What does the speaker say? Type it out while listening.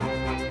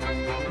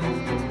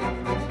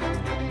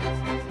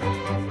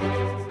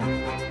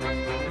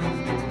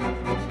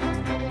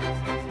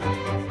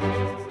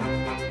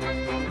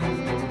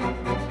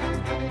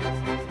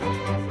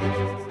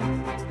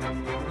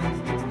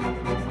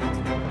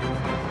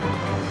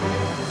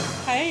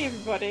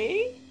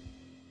everybody.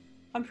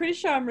 I'm pretty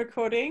sure I'm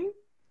recording.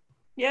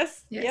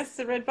 Yes,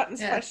 the red button's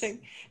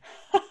flashing.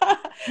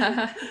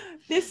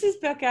 This is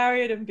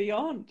Belgariad and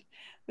Beyond,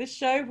 the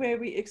show where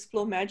we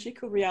explore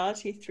magical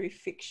reality through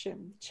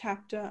fiction,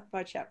 chapter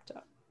by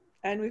chapter.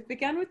 And we've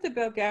begun with the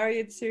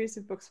Belgariad series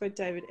of books by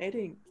David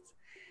Eddings.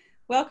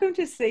 Welcome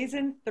to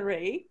Season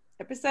 3,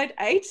 Episode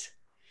 8.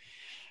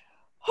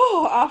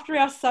 After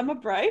our summer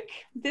break,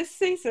 this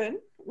season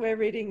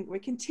we're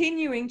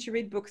continuing to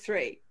read Book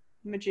 3,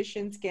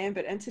 Magician's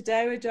Gambit, and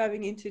today we're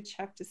diving into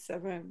Chapter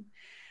 7.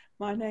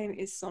 My name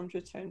is Sondra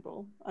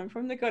Turnbull. I'm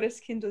from the Goddess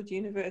Kindled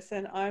universe,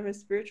 and I'm a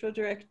spiritual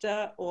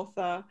director,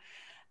 author,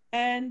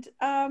 and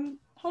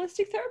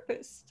holistic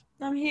therapist.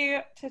 I'm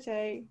here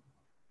today,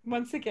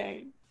 once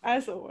again,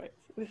 as always,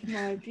 with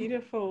my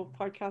beautiful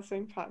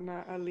podcasting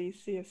partner,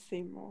 Alicia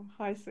Seymour.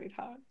 Hi,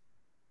 sweetheart.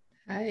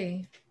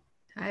 Hi,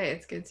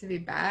 it's good to be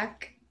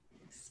back.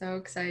 So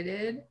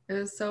excited. It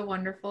was so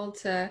wonderful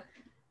to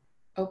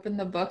open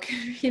the book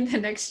and read the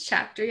next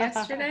chapter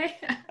yesterday.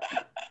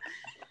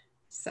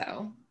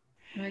 So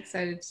I'm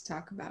excited to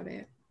talk about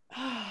it.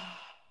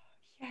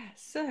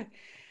 So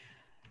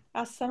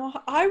our summer,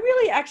 I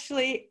really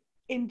actually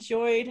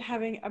enjoyed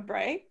having a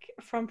break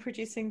from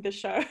producing the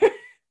show.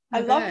 I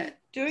love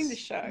doing the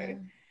show. Yeah.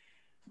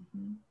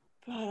 Mm-hmm.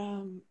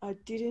 But I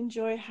did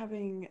enjoy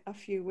having a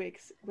few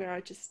weeks where I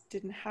just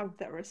didn't have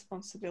that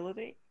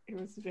responsibility. It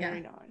was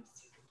very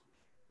nice.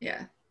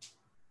 Yeah.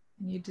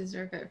 You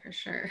deserve it for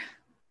sure.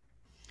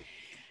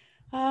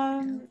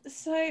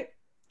 So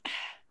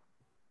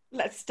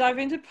let's dive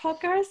into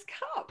Poltergeist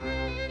Cup.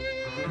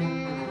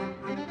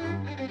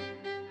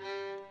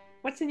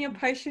 What's in your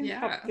potion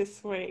cup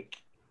this week?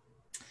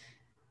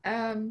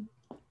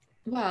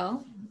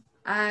 Well,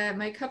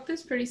 my cup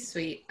is pretty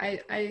sweet.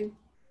 I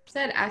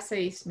said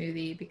acai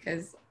smoothie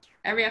because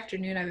every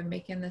afternoon I've been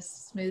making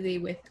this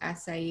smoothie with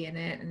acai in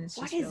it, and it's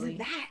just What is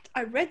that?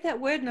 I read that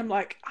word and I'm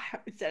like,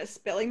 is that a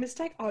spelling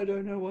mistake? I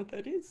don't know what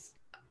that is.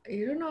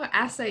 You don't know what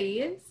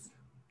acai is?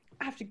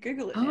 I have to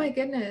Google it. Oh my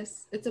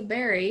goodness. It's a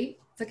berry.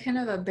 It's a kind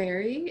of a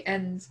berry,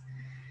 and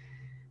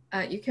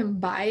you can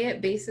buy it.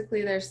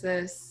 Basically, there's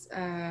this,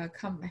 I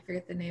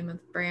forget the name of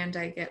the brand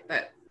I get,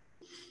 but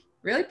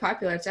really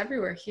popular. It's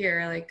everywhere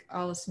here. Like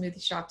all the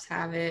smoothie shops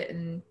have it,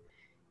 and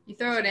you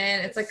throw it in.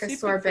 It's like a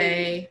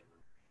sorbet.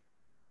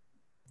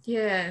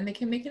 Yeah, and they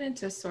can make it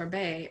into a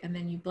sorbet, and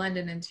then you blend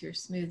it into your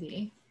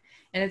smoothie.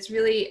 And it's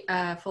really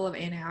full of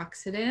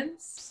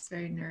antioxidants. It's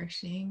very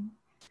nourishing.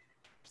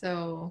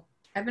 So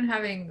I've been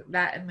having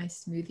that in my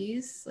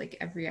smoothies like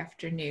every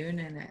afternoon,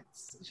 and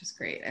it's just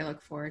great. I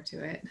look forward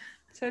to it.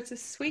 So it's a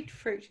sweet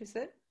fruit, is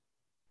it?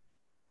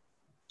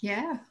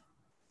 Yeah.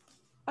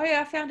 Oh yeah,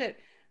 I found it.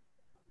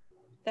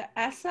 The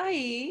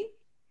acai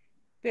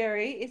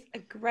berry is a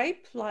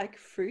grape-like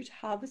fruit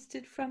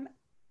harvested from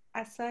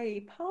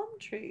acai palm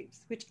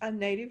trees, which are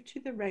native to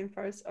the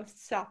rainforests of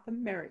South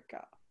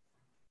America.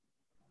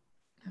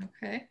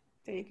 Okay.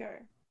 There you go.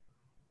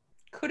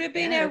 Could have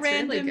been our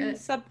random really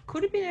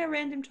could have been our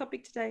random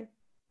topic today.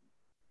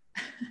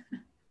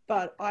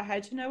 But I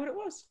had to know what it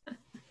was.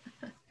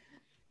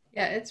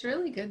 Yeah, it's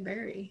really good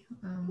berry.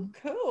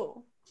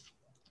 Cool.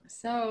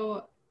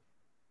 So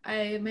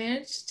I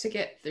managed to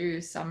get through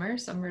summer.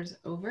 Summer's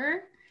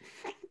over.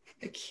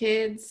 The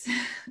kids.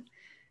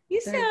 You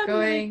sound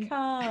really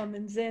calm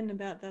and zen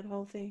about that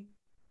whole thing.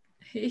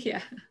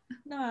 Yeah.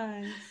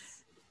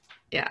 Nice.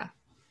 Yeah.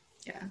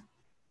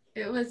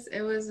 It was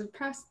a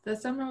process. The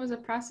summer was a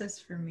process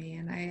for me,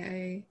 and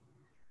I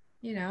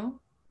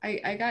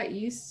got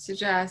used to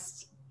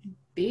just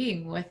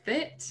being with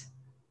it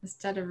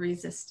instead of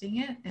resisting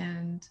it.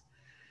 And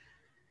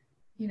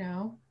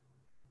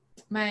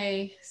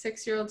my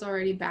 6-year-old's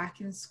already back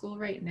in school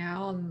right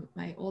now, and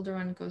my older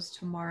one goes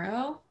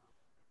tomorrow.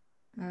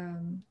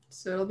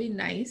 So it'll be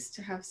nice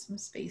to have some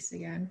space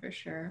again for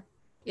sure.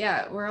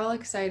 Yeah, we're all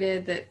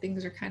excited that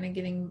things are kind of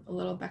getting a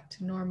little back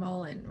to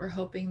normal, and we're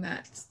hoping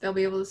that they'll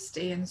be able to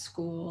stay in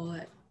school,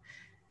 that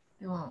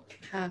they won't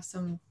have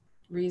some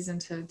reason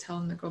to tell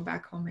them to go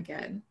back home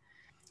again.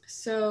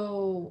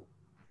 So,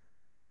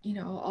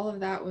 all of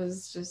that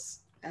was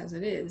just as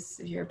it is.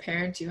 If you're a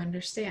parent, you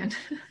understand.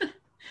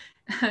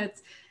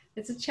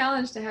 It's a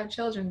challenge to have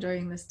children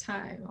during this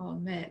time, I'll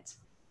admit.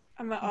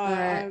 I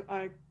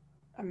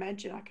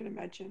can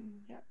imagine.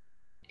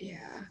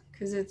 Yeah,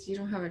 because you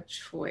don't have a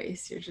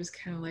choice. You're just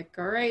kind of like,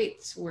 all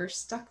right, we're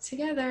stuck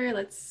together.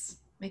 Let's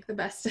make the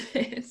best of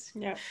it.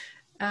 Yeah.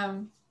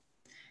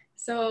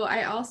 So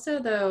I also,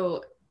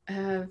 though,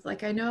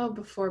 I know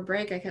before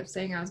break, I kept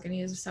saying I was going to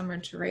use the summer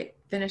to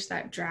finish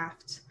that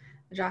draft.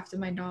 The draft of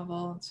my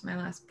novel. It's my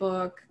last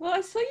book. Well,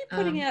 I saw you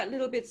putting out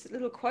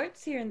little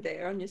quotes here and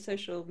there on your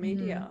social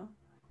media.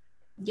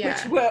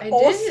 Yeah. Which were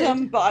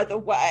awesome, by the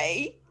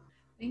way.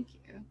 Thank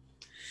you.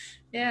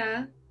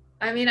 Yeah.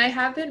 I mean, I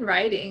have been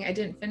writing. I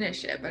didn't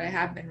finish it, but I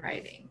have been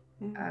writing.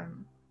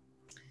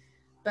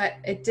 But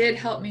it did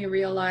help me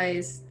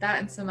realize that,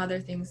 and some other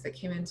things that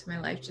came into my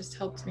life just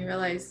helped me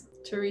realize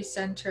to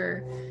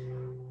recenter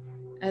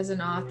as an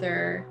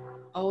author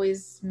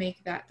always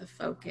make that the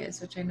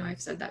focus, which I know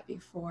I've said that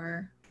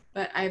before.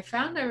 But I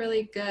found a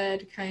really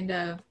good kind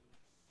of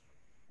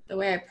the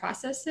way I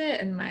process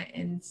it and my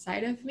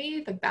inside of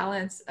me, the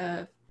balance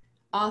of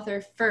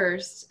author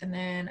first, and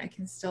then I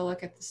can still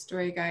look at the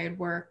story guide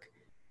work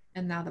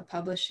and now the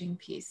publishing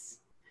piece.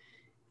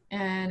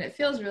 And it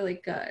feels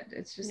really good.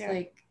 It's just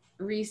like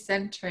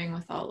recentering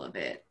with all of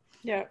it.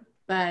 Yeah.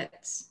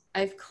 But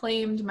I've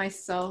claimed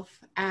myself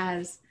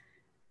as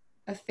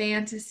a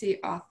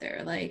fantasy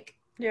author, like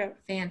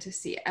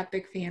fantasy,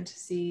 epic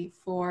fantasy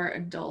for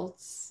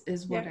adults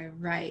is what I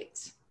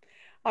write.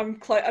 I'm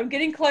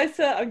getting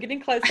closer. I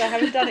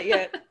haven't done it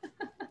yet.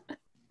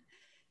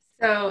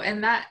 So,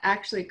 and that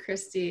actually,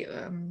 Christy,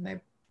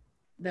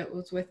 that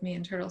was with me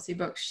in Turtle Sea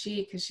Books,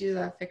 because she's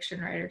a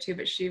fiction writer too,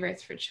 but she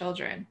writes for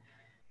children,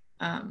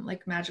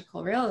 like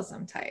magical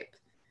realism type.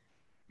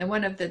 And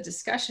one of the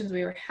discussions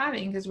we were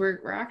having, because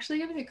we're actually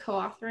going to be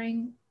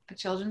co-authoring a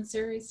children's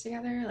series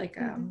together, like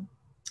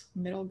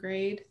middle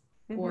grade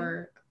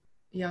or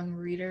young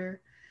reader.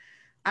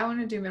 I want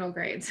to do middle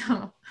grade,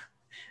 so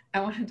I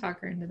want to talk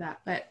her into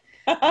that. But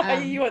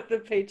you want the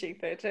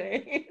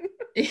PG-13?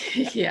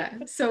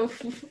 Yeah. So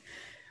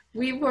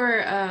we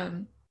were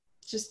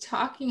just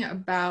talking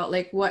about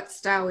like what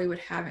style we would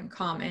have in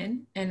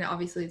common, and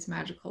obviously it's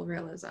magical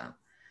realism.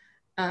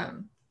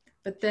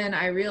 But then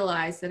I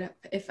realized that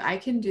if I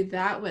can do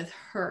that with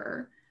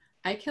her,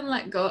 I can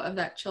let go of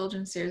that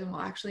children's series and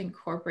we'll actually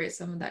incorporate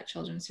some of that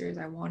children's series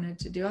I wanted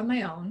to do on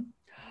my own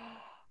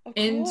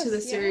into the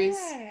series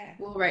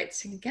we'll write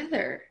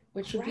together,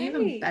 which would be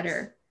even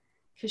better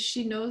because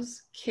she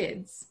knows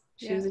kids.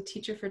 She was a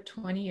teacher for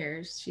 20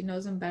 years. She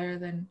knows them better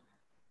than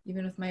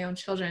even with my own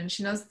children.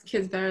 She knows the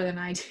kids better than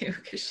I do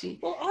because she...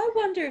 Well, I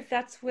wonder if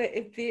that's where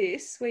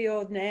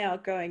you're now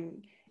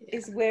going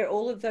is where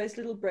all of those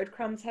little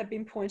breadcrumbs have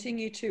been pointing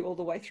you to all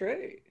the way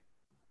through.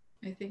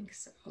 I think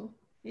so.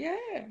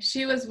 Yeah.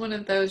 She was one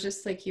of those,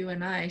 just like you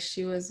and I.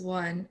 She was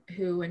one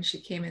who, when she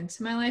came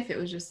into my life, it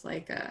was just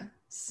like a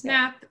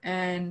snap,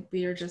 and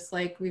we were just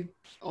like, we've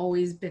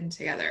always been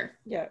together.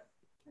 Yeah.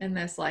 In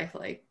this life,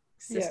 like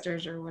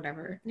sisters or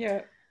whatever.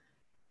 Yeah.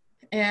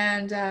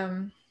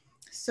 And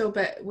so,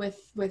 but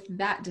with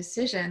that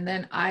decision,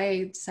 then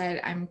I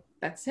decided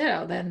that's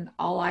it. Then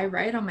all I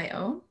write on my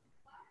own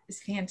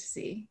is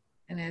fantasy,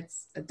 and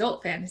it's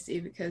adult fantasy,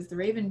 because the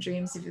Raven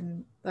Dreams,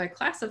 even though I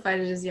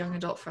classified it as young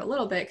adult for a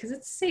little bit because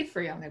it's safe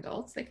for young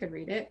adults, they could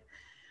read it,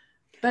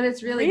 but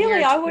it's really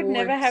I would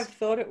never have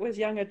thought it was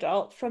young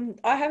adult.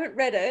 I haven't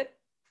read it,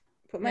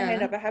 put my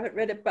hand up, I haven't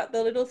read it, but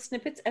the little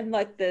snippets and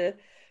like the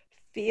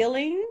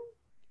feeling,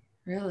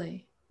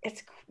 really,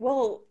 it's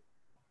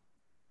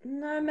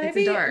no,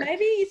 maybe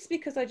it's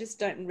because I just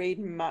don't read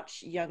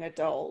much young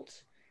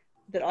adult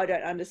that I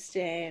don't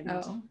understand.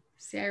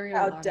 See, I read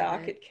how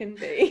dark it can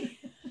be.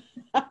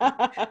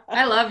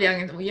 I love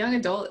young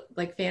adult,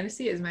 like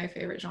fantasy is my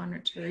favorite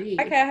genre to read.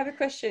 Okay, I have a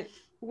question.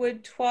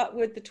 Would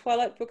the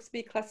Twilight books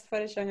be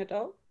classified as young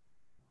adult?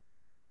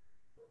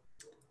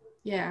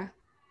 Yeah.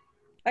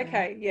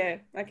 Okay, yeah,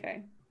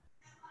 okay.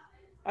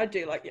 I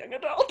do like young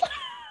adult.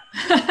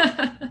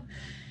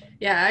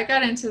 Yeah, I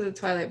got into the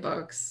Twilight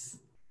books.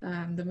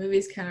 The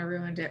movies kind of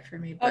ruined it for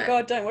me. But... Oh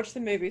God, don't watch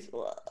the movies.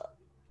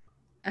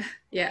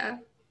 Yeah,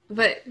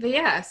 but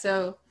yeah,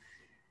 so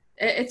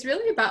it's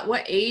really about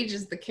what age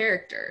is the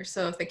character.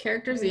 So if the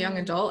character is a young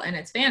adult and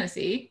it's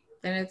fantasy,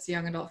 then it's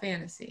young adult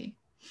fantasy.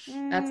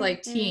 That's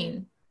like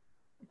teen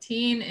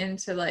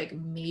into like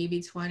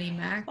maybe 20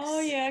 max.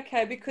 Oh yeah,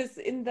 okay, because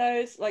in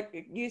those,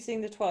 like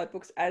using the Twilight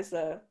books as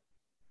an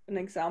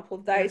example,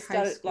 they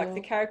started like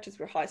the characters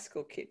were high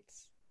school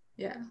kids.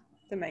 Yeah.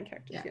 The main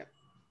characters, yeah.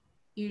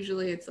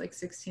 Usually it's like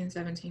 16,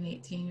 17,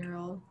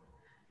 18-year-old.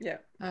 Yeah.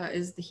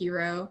 Is the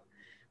hero.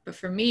 But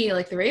for me,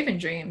 like the Raven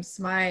Dreams,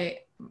 my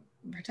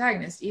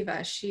protagonist,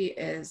 Eva, she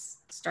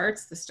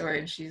starts the story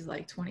and she's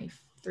like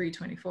 23,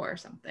 24 or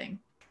something.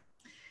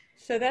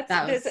 So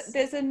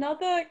there's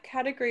another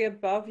category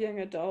above young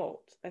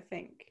adult, I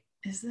think.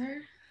 Is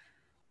there?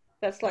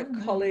 That's like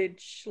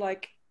college,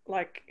 like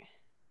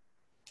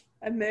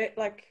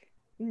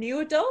new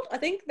adult. I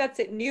think that's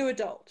it. New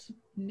adult.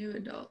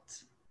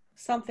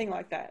 Something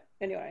like that.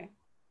 Anyway.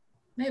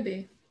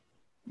 Maybe.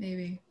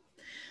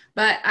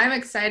 But I'm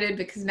excited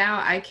because now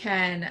I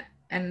can,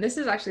 and this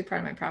is actually part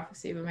of my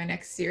prophecy, but my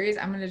next series,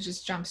 I'm going to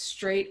just jump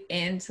straight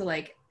into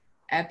like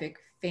epic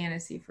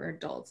fantasy for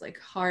adults, like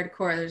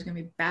hardcore. There's going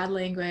to be bad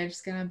language.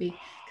 It's going to be,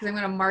 because I'm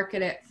going to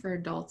market it for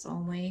adults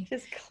only.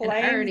 Just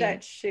claim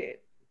that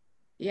shit.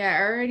 Yeah,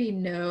 I already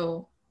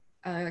know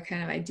the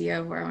kind of idea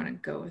of where I want to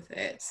go with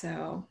it.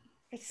 So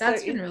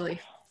that's been really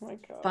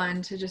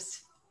fun to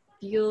just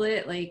feel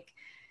it like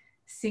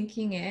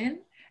sinking in.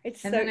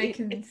 It's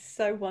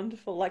so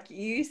wonderful. Like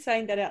you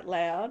saying that out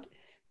loud,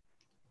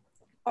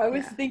 I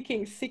was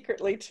thinking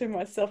secretly to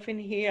myself in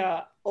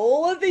here,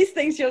 all of these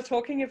things you're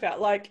talking about,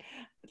 like,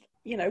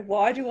 you know,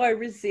 why do I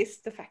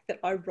resist the fact that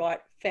I write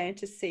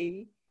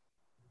fantasy?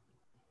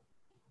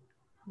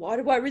 Why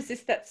do I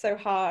resist that so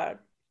hard?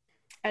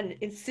 and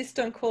insist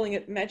on calling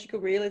it magical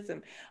realism.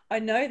 I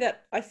know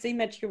that I see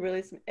magical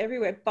realism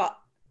everywhere, but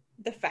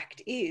the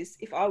fact is,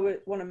 if I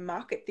want to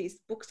market these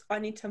books, I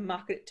need to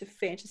market it to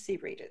fantasy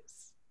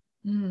readers.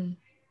 Yeah.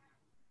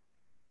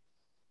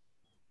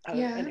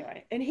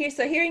 Anyway, and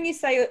so hearing you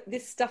say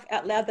this stuff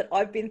out loud that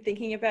I've been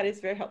thinking about is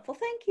very helpful.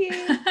 Thank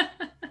you.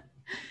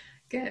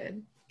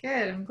 Good.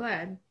 I'm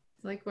glad.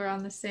 It's like we're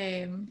on the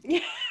same.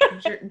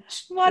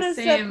 What a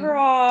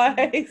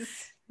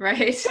surprise!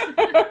 Right.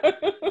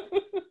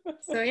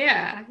 So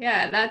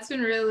yeah, that's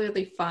been really,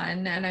 really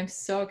fun, and I'm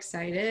so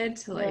excited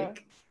to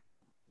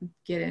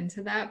get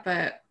into that.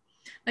 But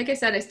like I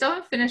said, I still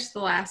haven't finished the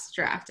last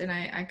draft, and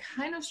I'm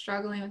kind of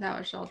struggling with that,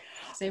 which I'll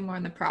say more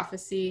in the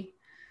prophecy.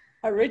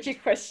 I read your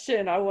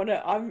question.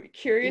 I'm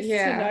curious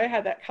to know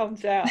how that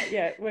comes out.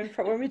 Yeah, when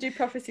we do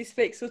Prophecy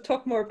Speaks, we'll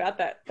talk more about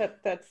that.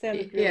 That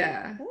sounded really.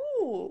 Yeah.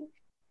 Ooh.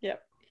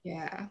 Yep.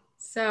 Yeah.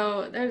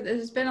 So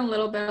there's been a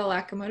little bit of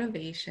lack of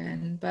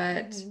motivation,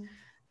 but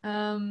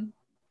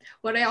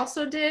what I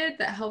also did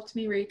that helped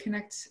me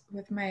reconnect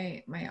with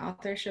my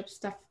authorship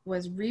stuff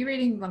was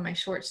rereading my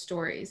short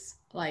stories,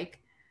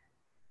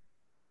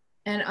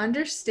 and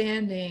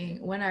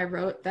understanding when I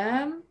wrote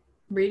them,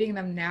 reading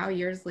them now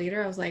years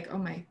later, I was like, oh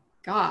my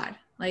God,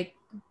 I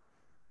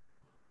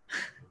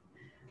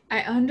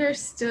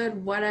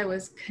understood what I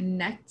was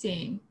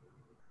connecting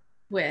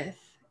with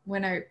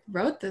when I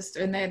wrote this,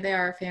 and they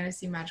are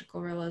fantasy, magical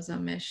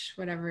realism-ish,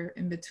 whatever,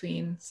 in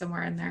between,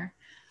 somewhere in there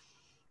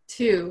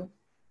too.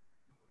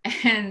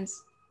 And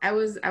I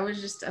was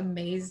just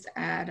amazed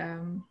at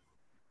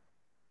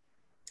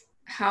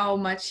how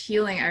much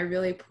healing I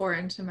really pour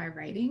into my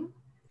writing.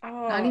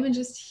 Not even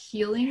just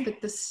healing,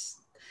 but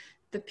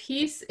the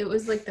piece, it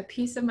was like the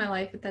piece of my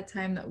life at that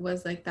time that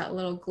was like that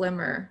little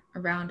glimmer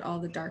around all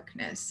the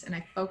darkness, and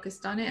I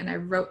focused on it and I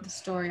wrote the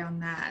story on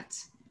that.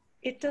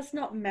 It does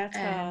not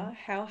matter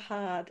how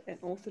hard an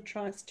author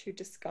tries to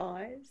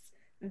disguise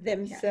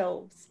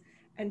themselves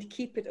and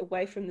keep it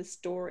away from the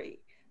story.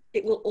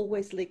 It will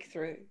always leak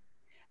through.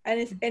 And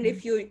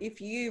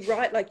if you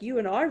write like you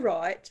and I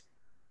write,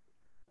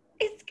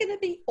 it's going to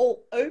be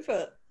all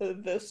over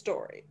the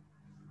story.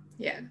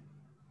 Yeah.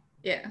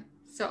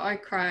 So I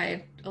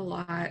cried a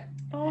lot.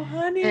 Oh,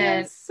 honey,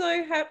 I'm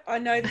so happy. I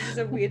know this is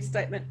a weird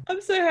statement.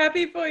 I'm so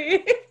happy for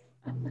you.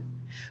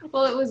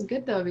 Well, it was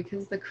good though,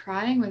 because the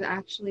crying was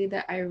actually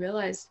that I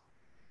realized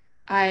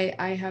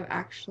I have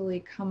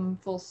actually come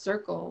full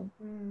circle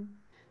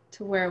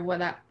to where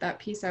that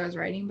piece I was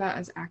writing about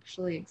is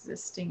actually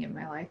existing in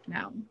my life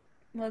now.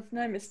 Well, it's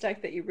no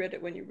mistake that you read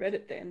it when you read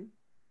it then.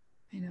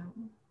 I know.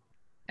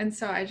 And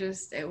so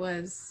it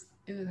was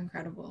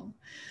incredible.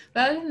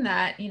 But other than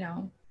that,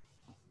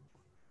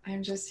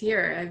 I'm just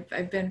here.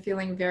 I've been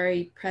feeling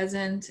very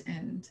present,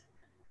 and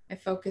I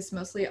focus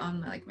mostly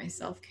on my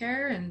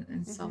self-care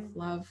and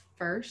self-love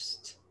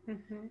first.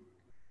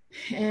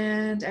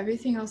 And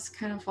everything else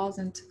kind of falls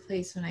into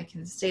place when I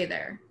can stay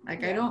there. I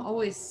don't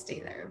always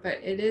stay there, but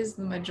it is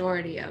the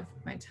majority of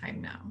my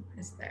time now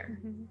is there.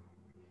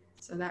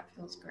 So that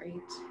feels great.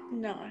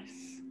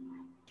 Nice.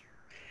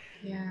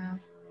 Yeah.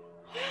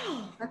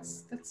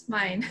 That's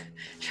mine.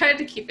 Tried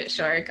to keep it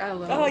short. Got a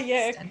little. Oh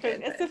yeah,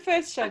 extended, it's the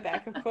first show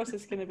back. Of course,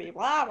 it's going to be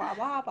blah blah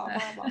blah blah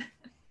blah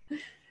blah.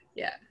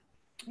 Yeah.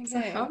 Okay.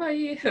 So how about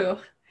you?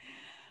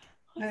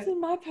 What's in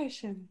my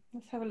potion?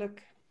 Let's have a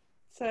look.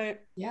 So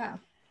yeah,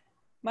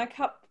 my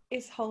cup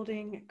is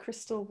holding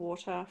crystal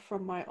water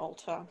from my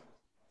altar.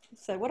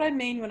 So what I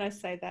mean when I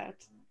say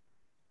that,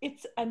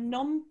 it's a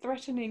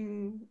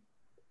non-threatening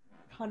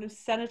kind of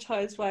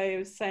sanitized way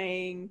of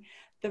saying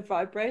the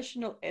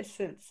vibrational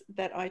essence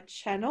that I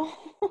channel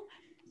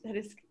that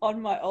is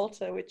on my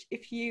altar, which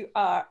if you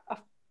are a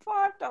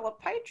 $5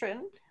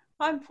 patron,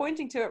 I'm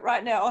pointing to it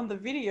right now on the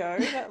video,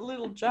 that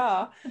little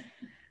jar.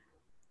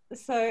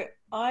 So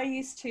I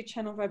used to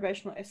channel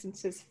vibrational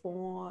essences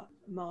for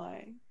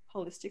my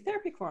holistic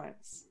therapy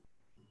clients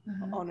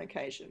on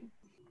occasion.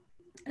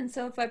 And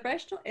so a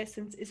vibrational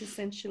essence is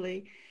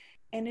essentially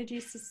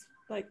energy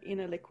like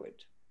in a liquid,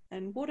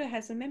 and water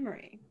has a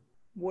memory.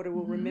 Water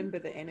will remember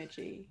the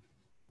energy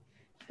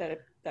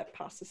that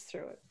passes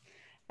through it.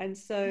 And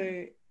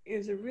so it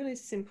was a really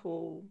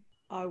simple,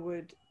 I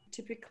would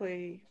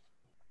typically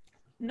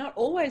not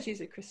always use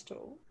a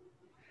crystal,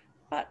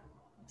 but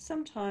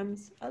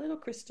sometimes a little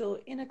crystal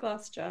in a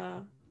glass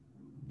jar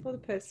for the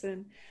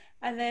person,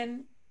 and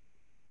then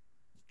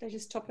they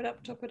just top it up,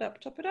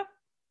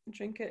 and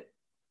drink it.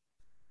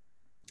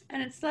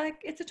 And it's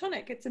a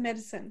tonic, it's a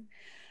medicine.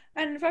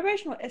 And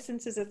vibrational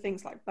essences are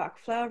things like Bach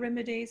flower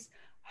remedies,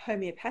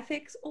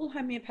 homeopathics. All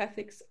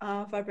homeopathics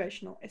are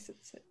vibrational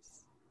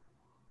essences.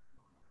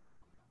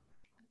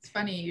 It's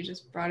funny you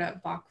just brought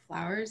up Bach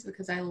flowers,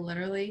 because I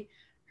literally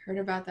heard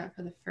about that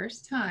for the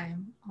first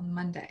time on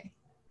Monday.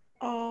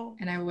 Oh.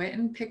 And I went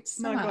and picked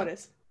some up. My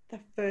goddess, the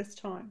first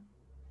time.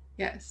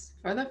 Yes,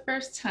 for the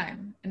first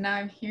time. And now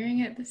I'm hearing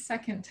it the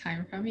second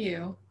time from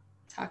you,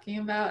 talking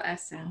about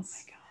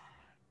essence.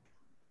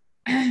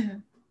 Oh my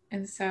God.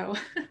 And so...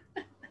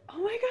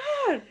 Oh my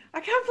God,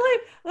 I can't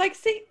believe,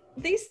 see,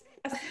 these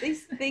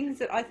these things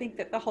that I think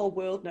that the whole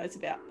world knows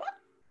about. What?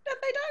 No,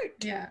 they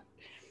don't. Yeah.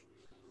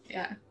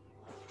 Yeah.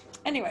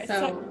 Anyway,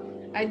 so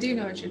I do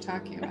know what you're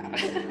talking about.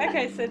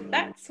 Okay, so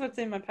that's what's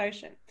in my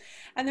potion.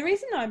 And the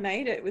reason I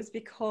made it was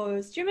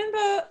because, do you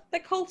remember the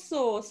cold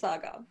sore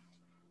saga?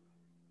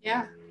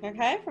 Yeah.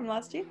 Okay, from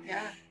last year?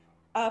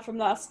 Yeah. From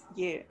last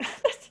year.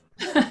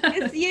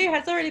 This year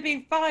has already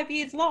been 5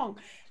 years long.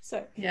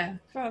 So, yeah.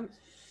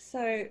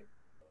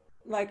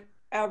 Like,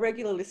 our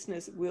regular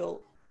listeners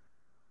will,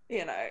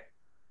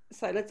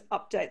 so let's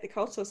update the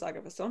cold sore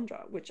saga for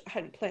Sondra, which I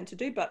hadn't planned to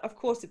do, but of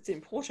course it's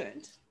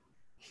important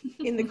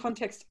in the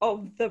context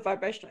of the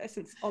vibrational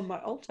essence on my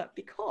altar,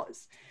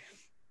 because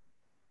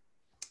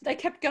they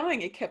kept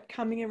going. It kept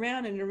coming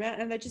around and around,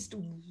 and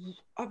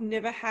I've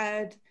never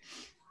had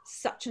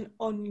such an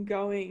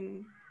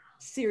ongoing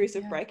series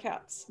of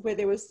breakouts where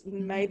there was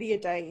maybe a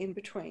day in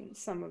between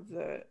some of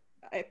the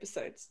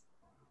episodes.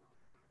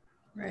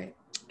 Right.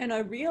 And I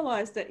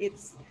realized that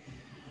it's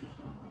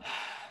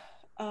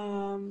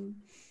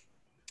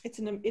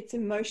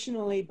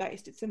emotionally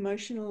based. It's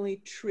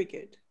emotionally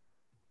triggered.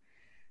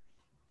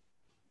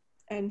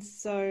 And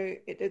so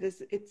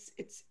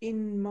it's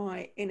in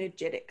my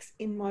energetics,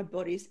 in my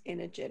body's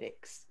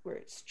energetics where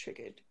it's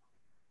triggered.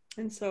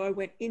 And so I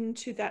went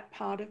into that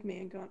part of me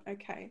and gone,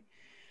 okay,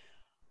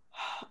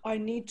 I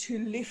need to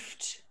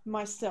lift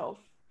myself.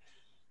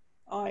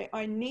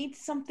 I need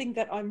something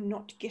that I'm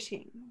not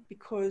getting,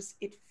 because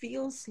it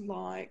feels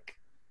like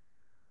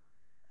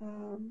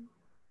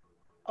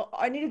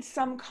I needed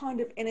some kind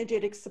of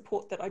energetic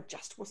support that I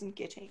just wasn't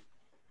getting.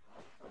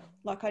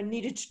 Like I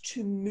needed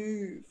to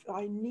move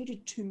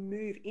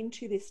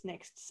into this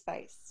next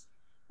space.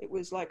 It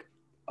was like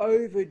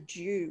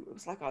overdue. It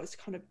was like I was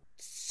kind of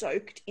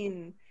soaked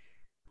in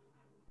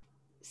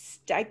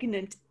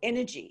stagnant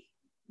energy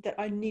that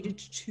I needed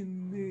to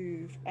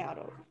move out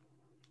of.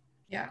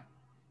 Yeah.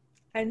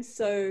 And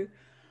so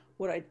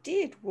what I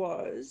did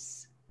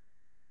was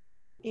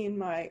in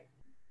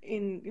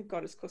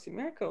Goddess Course in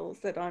Miracles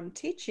that I'm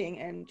teaching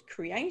and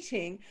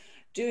creating,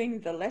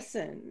 doing the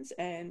lessons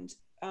and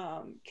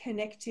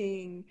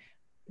connecting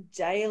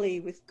daily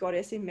with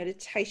Goddess in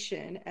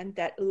meditation and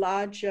that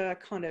larger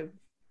kind of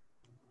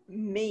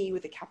me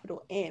with a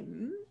capital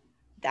M,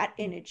 that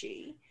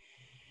energy.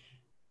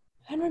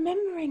 And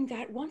remembering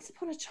that once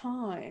upon a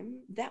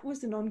time, that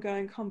was an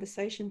ongoing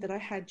conversation that I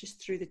had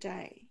just through the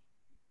day.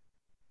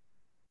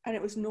 And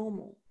it was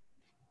normal.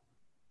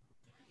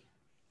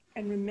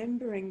 And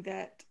remembering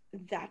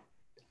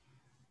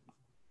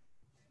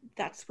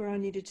that's where I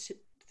needed to,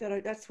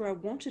 that's where I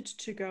wanted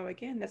to go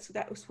again.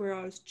 That was where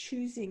I was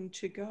choosing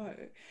to go.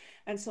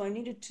 And so I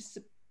needed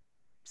to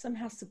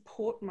somehow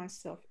support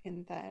myself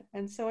in that.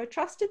 And so I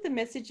trusted the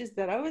messages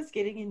that I was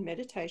getting in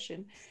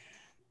meditation,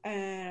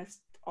 and I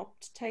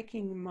stopped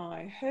taking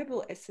my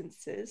herbal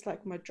essences,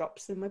 like my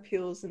drops and my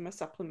pills and my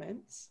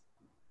supplements,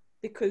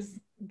 because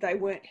they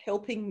weren't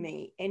helping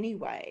me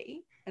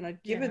anyway. And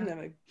I'd given them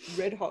a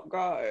red hot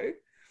go.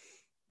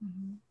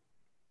 Mm-hmm.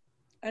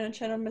 And I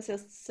channeled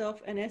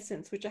myself an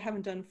essence, which I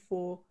haven't done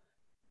for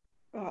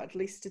at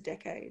least a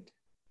decade.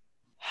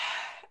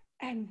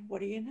 And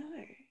what do you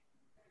know?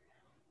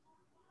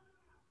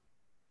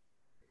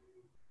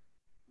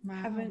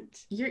 Wow.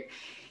 You're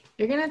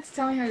gonna have to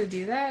tell me how to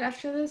do that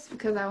after this,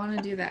 because I want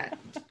to do that,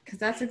 because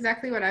that's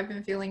exactly what I've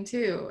been feeling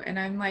too. And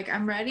I'm like,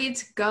 I'm ready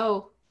to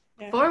go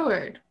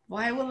forward.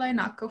 Why will I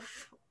not go?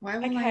 Why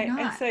will I not?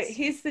 And so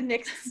here's the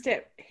next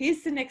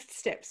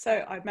step.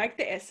 So I make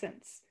the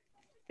essence.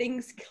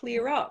 Things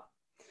clear up.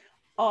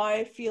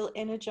 I feel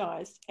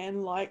energized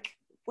and like,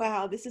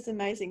 wow, this is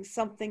amazing.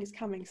 Something's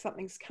coming.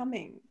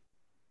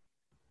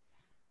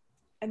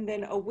 And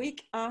then a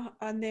week,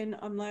 and then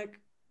I'm like,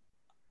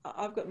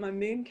 I've got my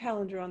moon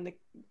calendar on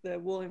the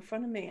wall in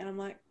front of me, and I'm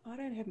like, I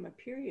don't have my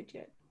period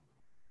yet.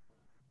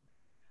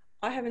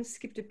 I haven't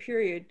skipped a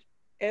period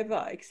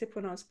ever, except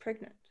when I was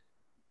pregnant.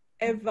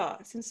 Ever,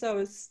 since I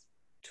was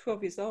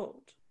 12 years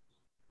old.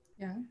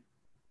 Yeah.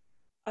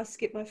 I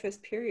skipped my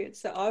first period.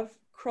 So I've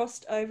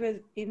crossed over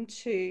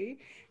into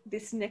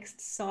this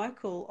next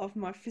cycle of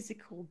my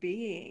physical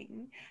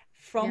being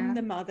from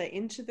the mother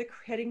into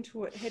heading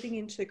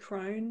into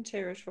Crone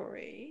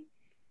territory.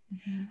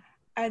 Mm-hmm.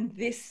 And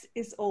this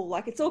is all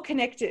like, it's all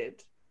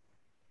connected,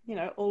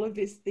 all of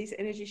these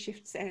energy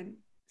shifts. And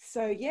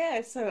so,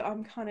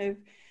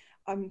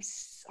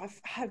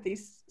 I've had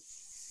these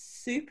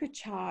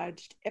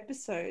supercharged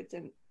episodes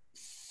and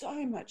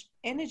so much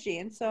energy.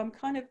 And so I'm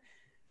kind of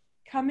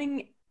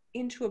coming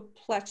into a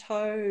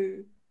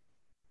plateau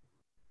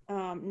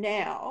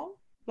now.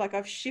 Like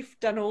I've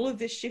done all of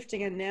this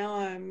shifting, and now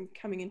I'm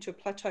coming into a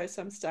plateau.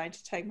 So I'm starting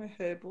to take my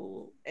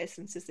herbal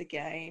essences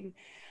again,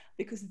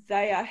 because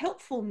they are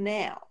helpful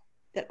now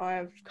that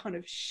I've kind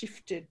of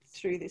shifted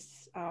through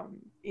this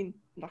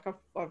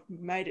I've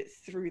made it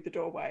through the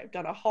doorway. I've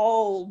done a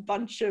whole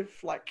bunch of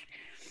like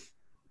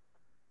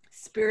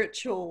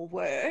spiritual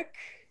work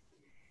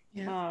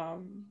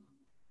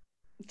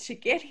to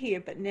get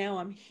here, but now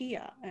I'm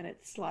here, and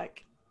it's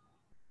like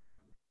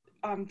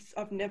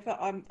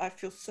I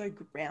feel so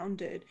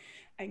grounded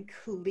and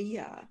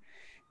clear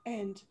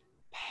and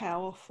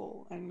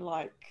powerful and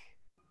like,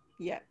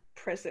 yeah,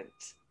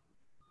 present.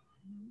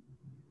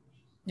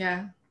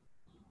 Yeah,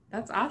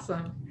 that's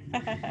awesome.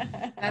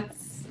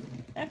 That's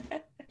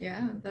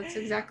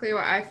exactly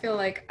what I feel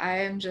like. I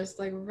am just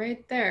like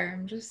right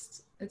there.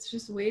 It's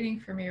just waiting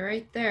for me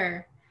right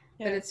there.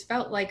 Yeah. But it's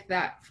felt like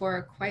that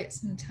for quite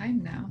some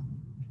time now.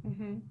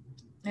 Mm-hmm.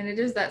 And it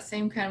is that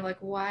same kind of like,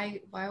 why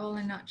will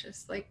I not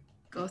just like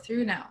go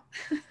through now?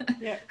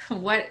 Yeah.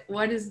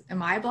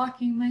 Am I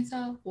blocking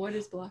myself? What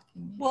is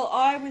blocking me? Well,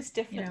 I was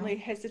definitely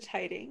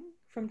hesitating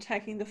from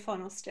taking the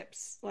final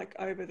steps, like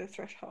over the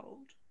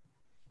threshold.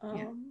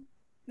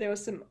 There were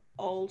some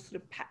old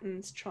sort of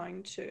patterns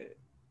trying to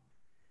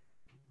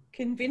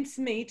convince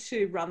me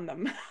to run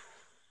them.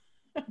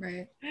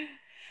 Right.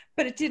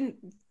 But it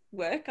didn't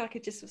work. Like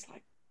it just was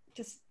like,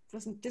 just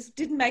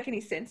didn't make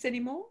any sense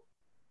anymore.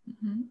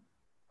 Mm-hmm.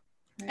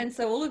 Right. And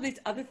so all of these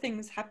other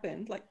things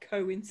happened, like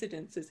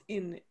coincidences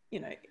in,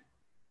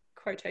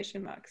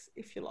 quotation marks,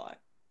 if you like,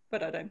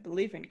 but I don't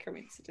believe in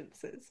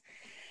coincidences.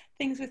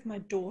 Things with my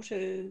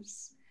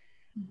daughters,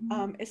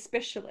 Mm-hmm.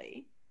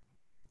 especially,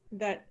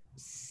 that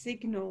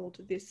signaled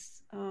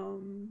this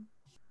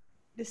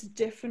this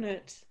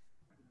definite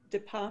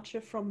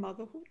departure from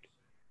motherhood.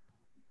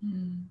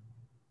 Mm.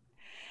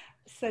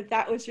 So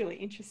that was really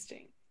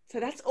interesting. So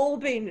that's all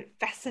been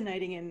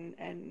fascinating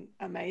and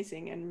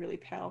amazing and really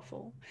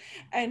powerful.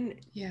 And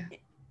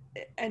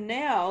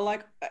now,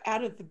 like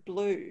out of the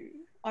blue,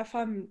 I've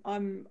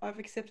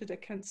accepted a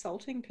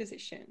consulting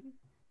position,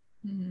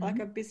 Mm-hmm. like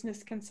a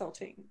business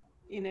consulting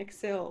in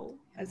Excel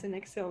as an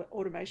Excel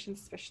automation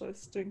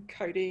specialist, doing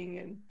coding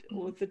and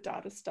all of the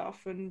data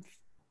stuff and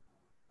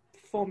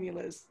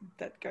formulas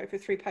that go for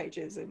 3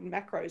 pages and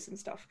macros and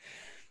stuff.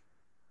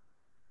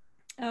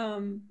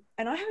 And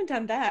I haven't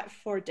done that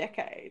for a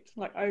decade,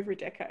 like over a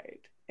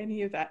decade,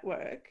 any of that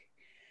work.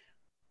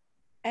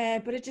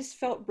 But it just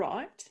felt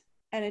right.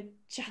 And it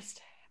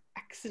just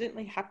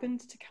accidentally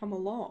happened to come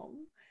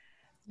along.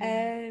 Yeah.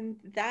 And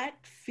that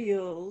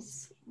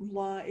feels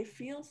like,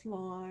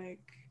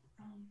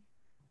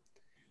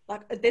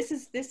 this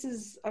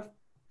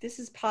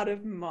is part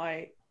of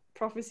my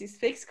Prophecy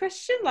Speaks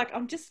question. Like,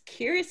 I'm just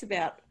curious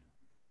about,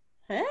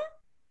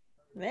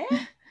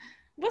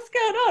 what's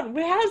going on?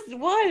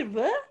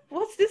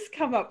 What's this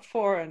come up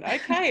for? And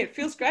okay, it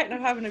feels great and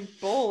I'm having a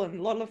ball and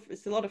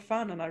it's a lot of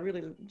fun and I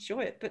really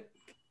enjoy it. But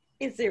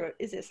is there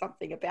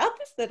something about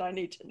this that I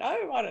need to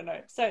know? I don't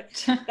know. So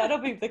that'll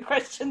be the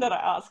question that I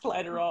ask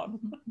later on.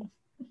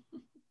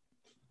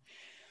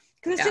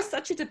 Because it's just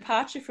such a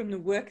departure from the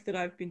work that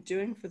I've been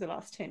doing for the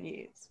last 10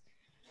 years.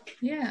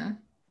 Yeah.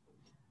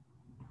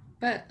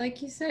 But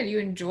like you said, you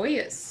enjoy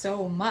it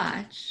so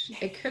much.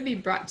 It could be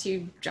brought to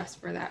you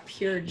just for that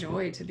pure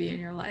joy to be in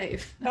your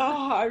life.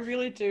 Oh, I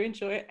really do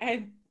enjoy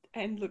it.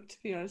 And look, to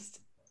be honest,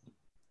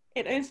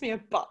 it earns me a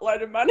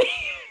buttload of money.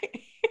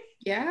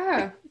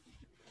 Yeah.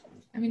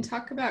 I mean,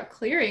 talk about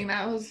clearing.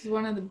 That was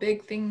one of the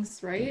big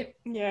things, right?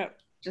 Yeah.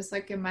 Just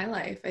like in my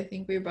life. I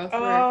think we both were.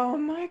 Oh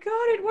my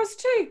God, it was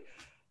too.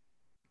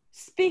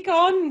 Speak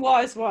on,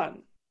 wise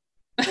one.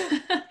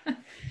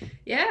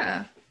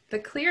 Yeah. The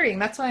clearing.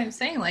 That's why I'm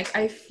saying, like,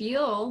 I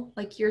feel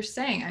like you're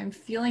saying, I'm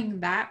feeling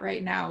that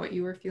right now, what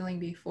you were feeling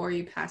before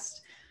you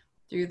passed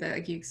through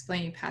like you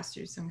explained, you passed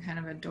through some kind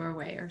of a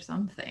doorway or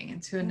something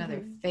into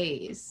another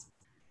phase.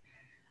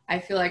 I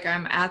feel like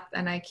I'm at,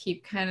 and I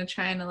keep kind of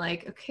trying to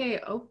like, okay,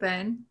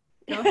 open,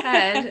 go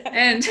ahead.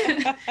 And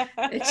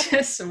it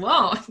just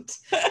won't.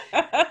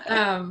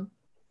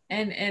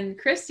 And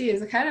Christy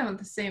is kind of at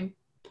the same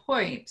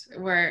point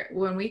where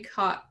when we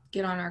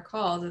get on our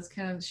calls, it's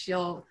kind of,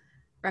 she'll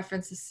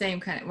reference the same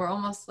kind of, we're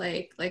almost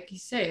like you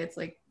say, it's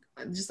like,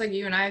 just like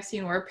you and I have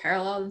seen, we're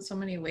parallel in so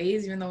many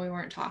ways, even though we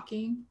weren't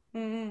talking.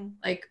 Mm-hmm.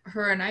 Like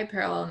her and I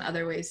parallel in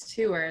other ways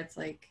too, where it's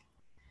like,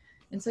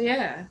 and so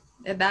yeah,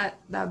 that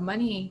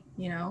money,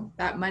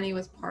 that money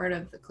was part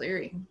of the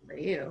clearing for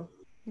you.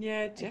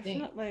 Yeah,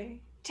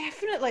 definitely.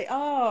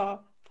 Oh,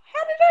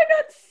 how did I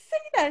not see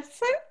that?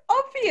 So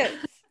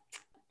obvious.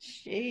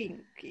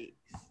 Jinkies.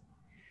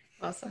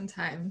 Well,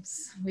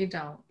 sometimes we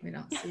don't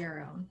see our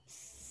own.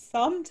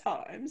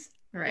 Sometimes.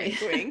 Right.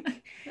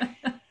 Wink.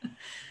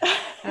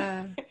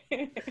 Well,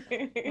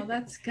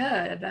 that's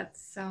good. That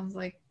sounds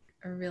like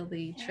a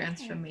really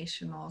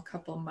transformational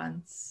couple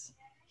months.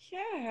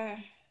 Yeah.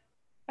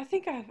 I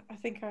think I've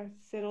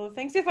said all the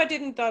things. If I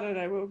didn't, I don't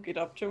know, we'll get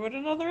up to it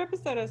another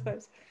episode, I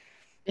suppose.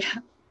 Yeah.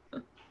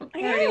 We're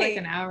already like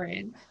an hour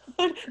in.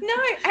 No,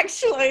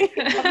 actually,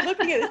 I'm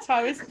looking at the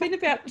time. It's been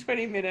about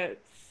 20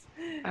 minutes.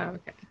 Oh,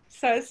 okay.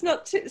 So it's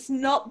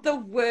not the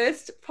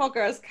worst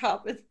podcast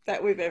cup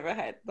that we've ever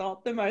had.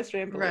 Not the most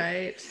rambling.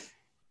 Right.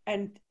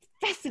 And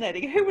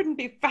fascinating. Who wouldn't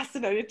be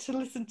fascinated to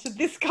listen to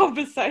this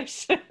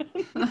conversation?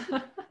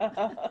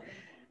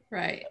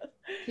 Right.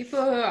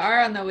 People who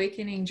are on the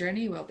awakening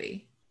journey will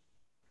be.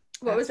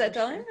 What was that,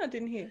 darling? Sure. I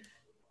didn't hear.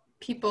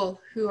 People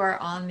who are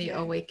on the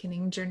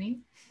awakening journey.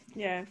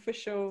 Yeah, for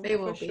sure. They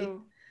will be.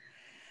 Sure.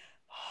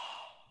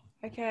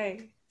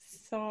 Okay,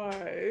 so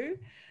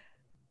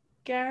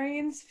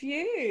Garian's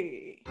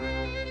view.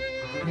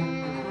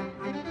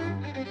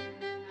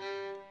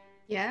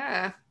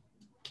 Yeah.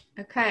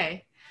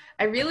 Okay.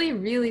 I really,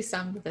 really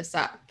summed this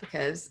up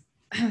because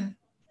I'm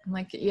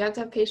like, you have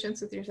to have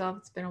patience with yourself.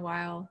 It's been a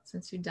while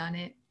since you've done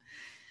it.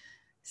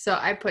 So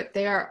I put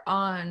they are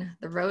on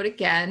the road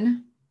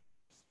again.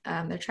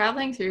 They're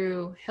traveling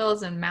through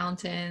hills and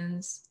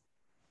mountains.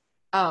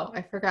 Oh,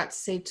 I forgot to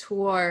say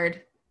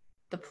toward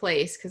the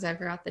place because I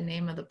forgot the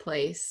name of the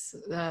place.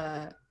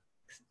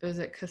 Was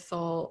it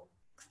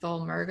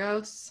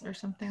Cthulmurgos or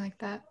something like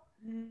that?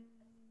 No,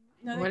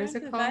 What they're is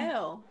going to it the called?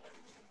 Vale.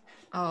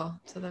 Oh,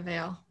 to the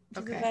Vale.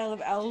 To the Okay. Vale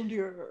of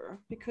Aldur,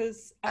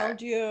 because All right.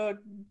 Aldur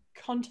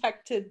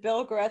contacted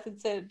Belgarath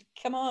and said,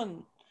 "Come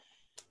on."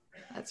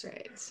 That's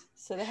right.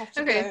 So they have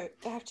to Okay. go.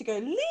 They have to go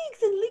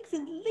leagues and leagues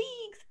and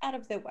leagues out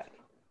of their way.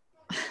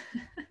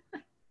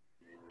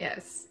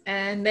 Yes.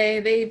 And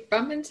they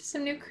bump into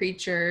some new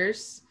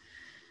creatures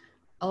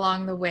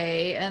along the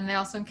way, and they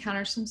also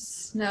encounter some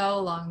snow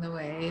along the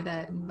way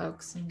that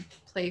invokes some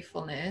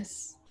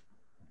playfulness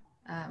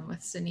with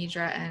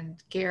Sinedra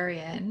and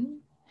Garion.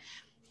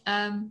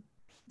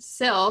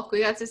 Silk, we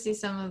got to see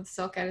some of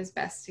Silk at his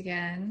best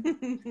again,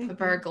 the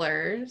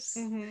burglars.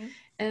 Mm-hmm.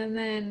 And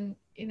then,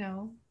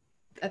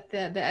 at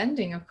the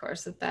ending, of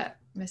course, with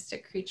that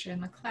mystic creature in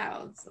the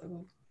clouds,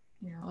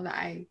 that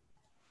I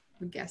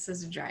would guess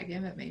is a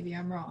dragon, but maybe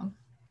I'm wrong.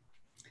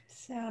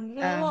 Sounded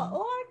a lot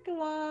like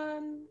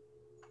one.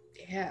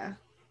 Yeah,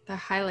 the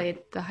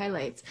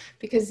highlights,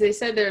 because they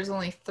said there's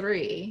only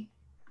three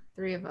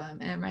of them,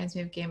 and it reminds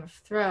me of Game of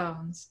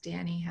Thrones.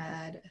 Dany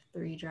had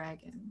 3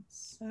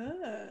 dragons,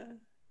 the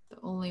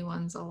only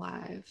ones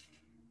alive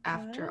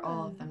after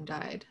all of them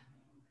died.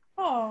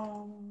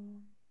 Oh,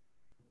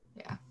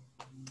 yeah,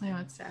 I know,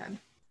 it's sad.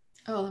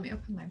 Oh, let me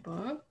open my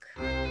book.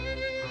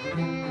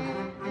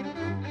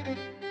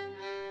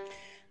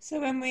 So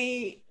when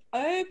we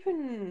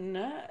open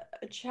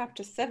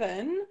chapter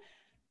 7,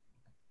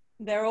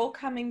 they're all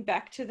coming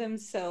back to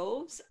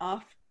themselves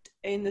after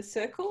in the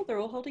circle. They're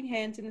all holding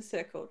hands in the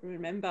circle.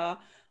 Remember,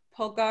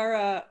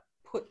 Polgara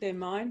put their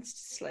minds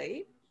to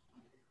sleep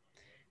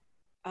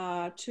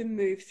to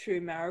move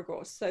through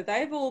Maragor. So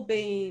they've all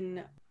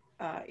been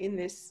in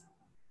this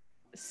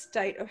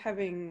state of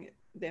having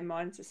their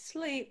minds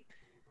asleep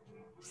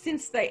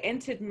since they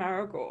entered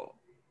Maragor.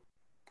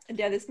 And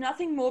now there's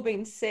nothing more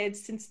been said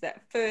since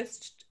that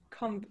first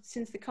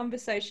since the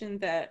conversation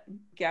that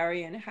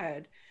Garion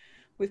had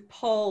with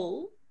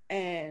Pol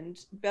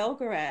and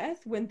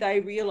Belgarath when they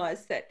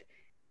realized that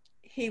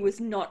he was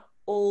not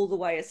all the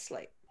way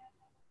asleep.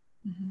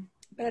 Mm-hmm.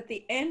 But at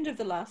the end of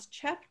the last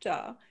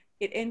chapter,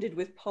 it ended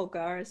with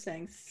Polgara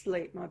saying,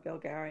 "Sleep, my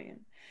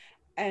Belgarion."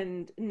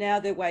 And now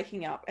they're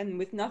waking up, and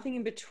with nothing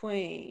in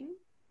between,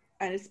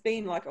 and it's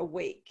been like a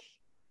week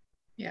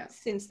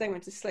since they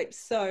went to sleep.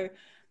 So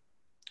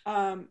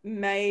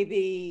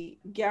maybe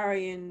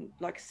Garion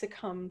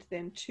succumbed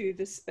then to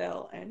the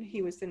spell, and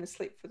he was then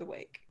asleep for the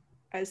week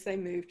as they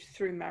moved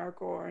through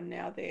Maragor, and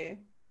now they're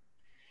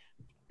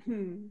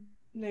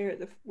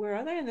at where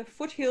are they? In the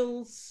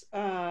foothills.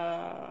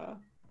 The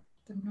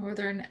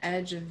northern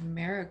edge of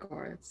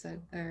Maragor, it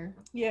said there.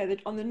 Yeah,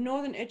 on the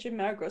northern edge of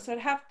Maragor. So I'd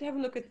have to have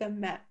a look at the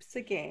maps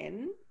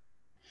again.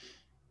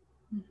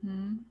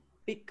 Mm-hmm.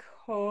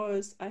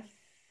 Because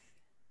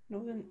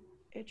northern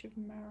edge of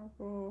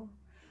Maragor,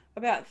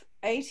 about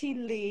 80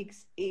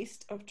 leagues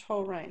east of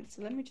Tolrain.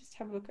 So let me just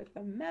have a look at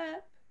the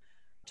map.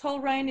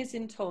 Tolrain is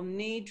in Tol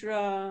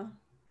Nidra,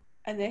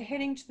 and they're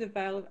heading to the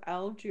Vale of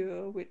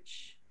Aldur,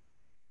 which,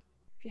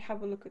 if you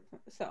have a look at them,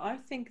 so I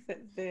think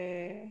that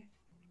they're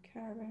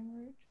caravan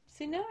route.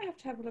 See, now I have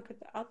to have a look at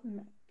the other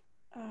map.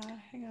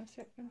 Hang on a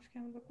sec. I'm just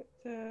going to look at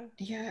the...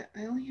 Yeah,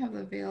 I only have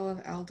the Vale of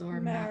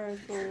Aldur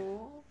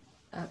Maragor.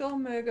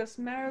 Cthulmurgos,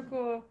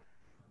 Maragor,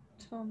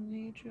 Tol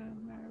Nidra,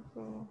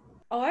 Maragor.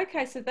 Oh,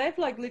 okay. So they've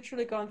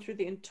literally gone through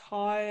the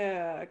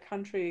entire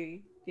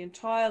country, the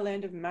entire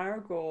land of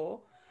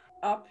Maragor,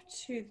 up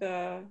to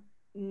the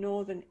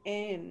northern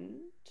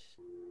end.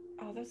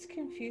 Oh, that's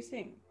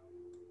confusing.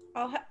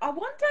 I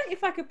wonder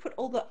if I could put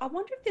I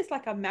wonder if there's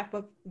a map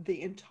of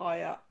the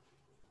entire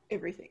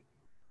everything.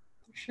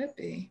 There should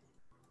be.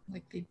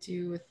 Like they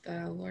do with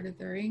the Lord of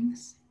the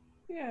Rings.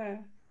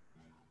 Yeah.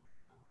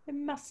 There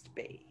must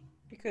be.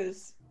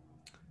 Because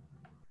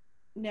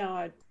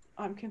now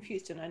I'm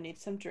confused and I need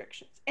some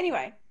directions.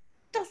 Anyway,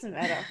 doesn't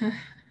matter.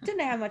 Don't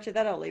know how much of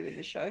that I'll leave in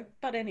the show.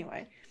 But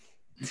anyway.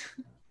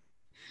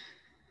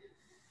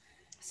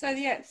 So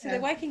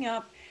they're waking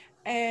up,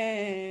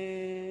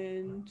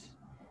 and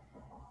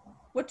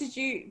what did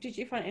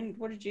you find, and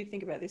what did you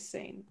think about this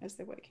scene as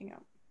they're waking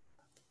up?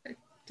 I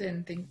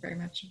didn't think very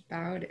much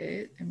about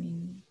it. I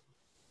mean,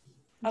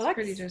 it's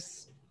pretty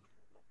just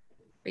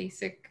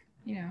basic,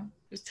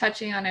 just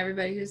touching on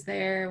everybody who's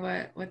there,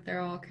 what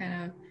they're all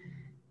kind of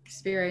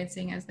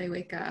experiencing as they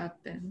wake up,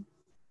 and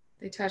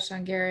they touched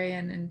on Gary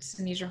and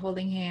Sinedra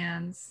holding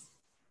hands.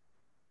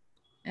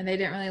 And they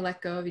didn't really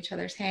let go of each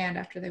other's hand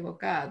after they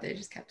woke up. They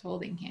just kept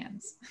holding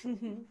hands.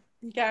 Mm-hmm.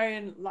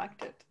 Garion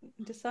liked it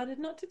and decided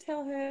not to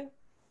tell her,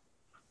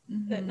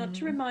 that not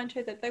to remind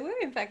her that they were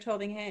in fact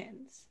holding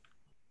hands.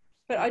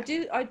 But I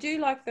do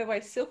like the way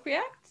Silk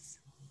reacts.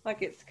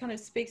 Like, it kind of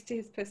speaks to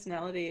his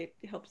personality.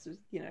 It helps us,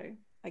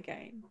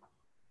 again,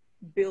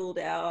 build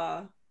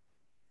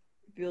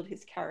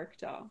his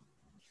character.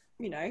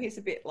 He's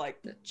a bit like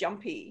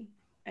jumpy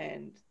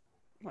and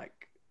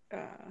like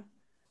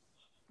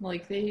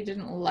that he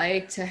didn't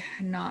like to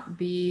not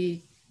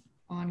be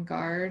on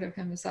guard of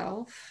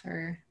himself,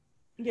 or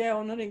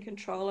or not in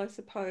control, I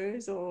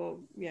suppose, or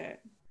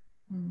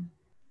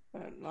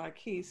but like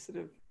he's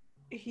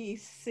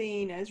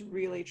seen as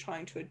really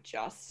trying to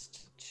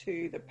adjust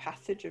to the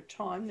passage of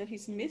time that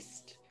he's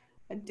missed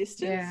and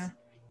distance.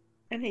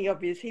 And he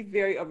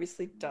very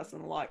obviously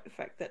doesn't like the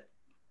fact that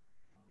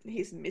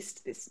he's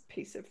missed this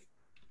piece of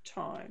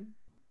time.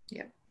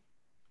 Yeah.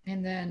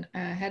 And then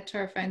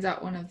Hetar finds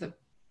out one of the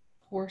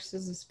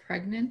horses is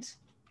pregnant.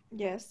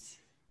 Yes.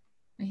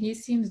 And he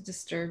seems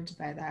disturbed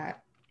by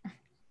that,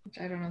 which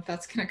I don't know if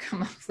that's going to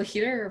come up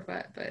later,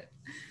 but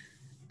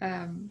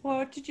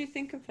what did you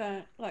think of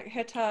that? Like,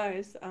 Hetar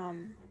is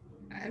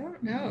I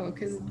don't know,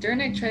 because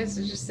Dernick tries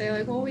to just say,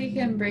 like, well, we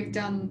can break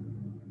down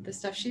the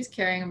stuff she's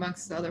carrying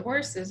amongst the other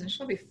horses and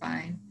she'll be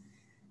fine.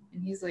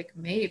 And he's like,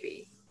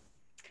 maybe.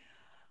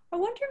 I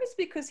wonder if it's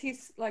because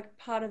he's like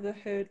part of the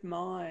herd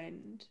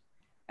mind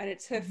and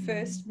it's her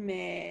first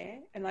mare,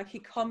 and like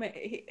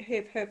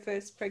her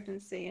first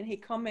pregnancy, and he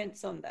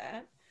comments on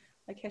that.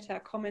 Like,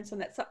 Hetar comments on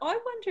that. So I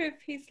wonder if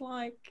he's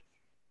like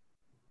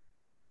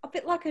a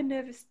bit like a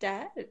nervous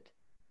dad.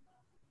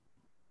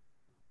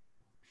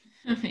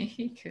 I mean,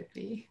 he could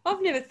be.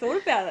 I've never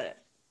thought about it.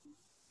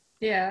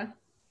 Yeah.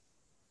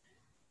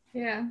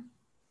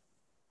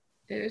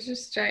 It was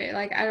just strange.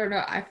 Like, I don't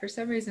know. For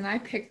some reason, I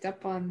picked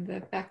up on the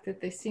fact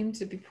that they seemed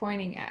to be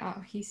pointing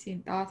out,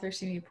 the author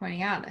seemed to be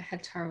pointing out that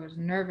Hetar was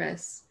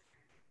nervous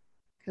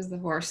because the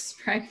horse is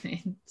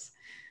pregnant,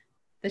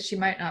 that she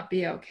might not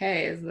be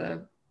okay, is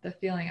the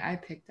feeling I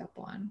picked up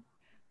on.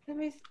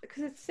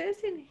 Because it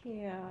says in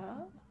here,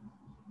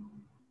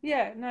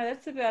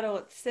 that's about all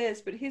it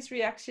says, but his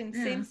reaction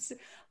seems to,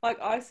 like,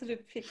 I sort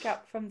of pick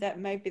up from that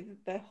maybe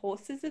the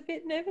horse is a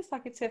bit nervous,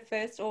 like it's her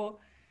first, or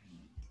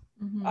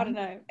I don't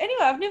know.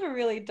 Anyway, I've never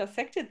really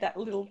dissected that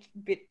little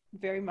bit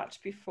very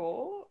much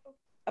before,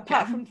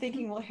 apart from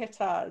thinking, well,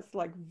 Hetar's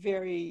like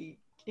very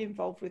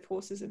involved with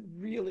horses and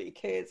really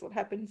cares what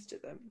happens to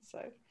them.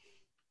 So,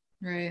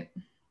 right.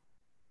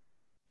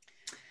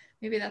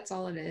 Maybe that's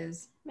all it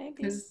is.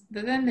 Maybe.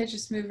 But then they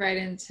just move right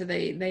into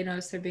they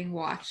notice they're being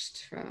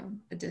watched from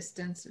a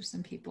distance. There's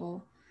some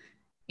people.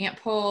 Aunt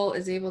Pole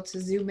is able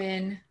to zoom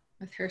in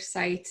with her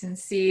sight and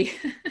see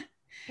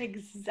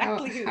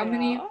exactly how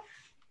many are.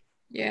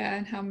 Yeah,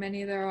 and how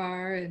many there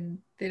are, and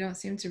they don't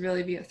seem to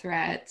really be a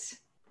threat.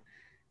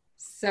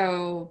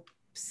 So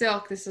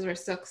this is where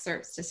Silk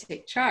starts to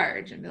take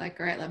charge and be like,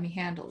 all right, let me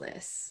handle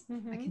this.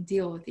 I can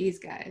deal with these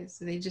guys.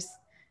 So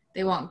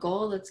they want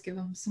gold, let's give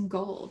them some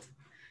gold.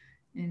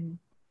 And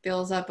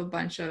fills up a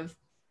bunch of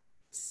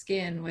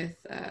skin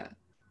with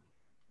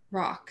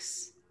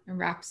rocks and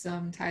wraps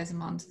them, ties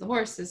them onto the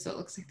horses so it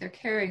looks like they're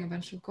carrying a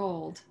bunch of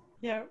gold.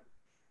 Yeah.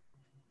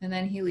 And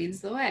then he leads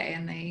the way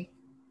and they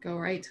go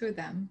right to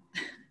them.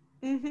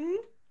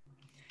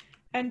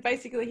 And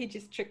basically he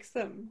just tricks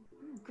them.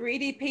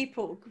 Greedy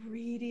people.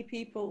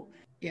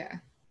 Yeah.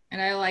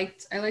 And I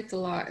liked a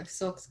lot of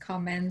Silk's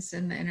comments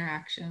and the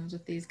interactions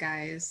with these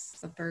guys,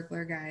 the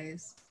burglar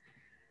guys.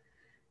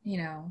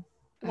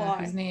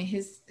 Why?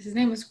 His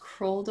name was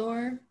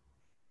Kroldor.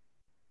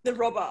 The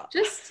robber.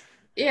 Just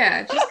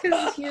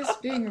because he was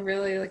being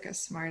really like a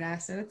smart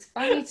ass, and it's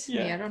funny to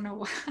me. I don't know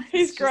why.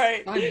 He's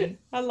great. Funny.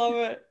 I love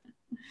it.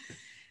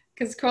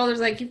 Because Kroldor's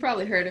like, you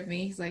probably heard of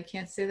me. He's like,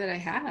 can't say that I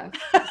have.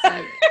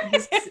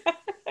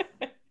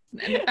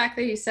 And the fact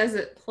that he says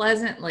it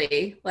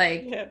pleasantly,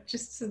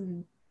 just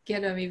to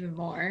get him even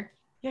more.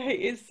 Yeah,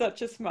 he is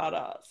such a smart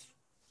ass.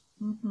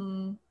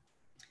 And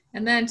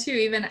then too,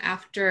 even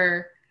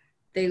after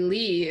they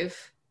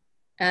leave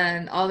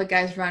and all the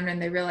guys run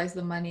and they realize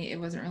the money, it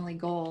wasn't really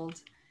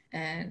gold,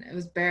 and it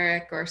was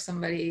Beric or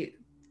somebody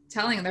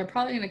telling them they're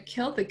probably going to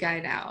kill the guy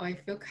now. I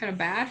feel kind of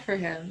bad for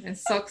him. And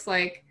Silk's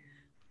like,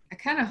 I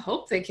kind of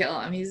hope they kill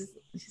him. He's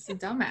a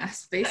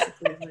dumbass,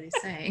 basically, is what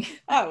he's saying.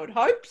 I would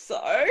hope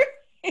so.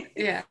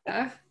 Yeah.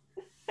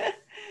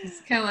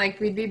 It's kind of like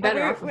we'd be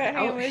better off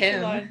without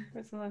him.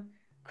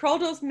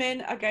 Kroldor's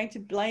men are going to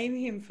blame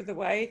him for the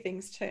way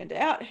things turned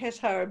out,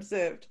 Hetar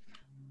observed.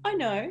 I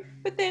know,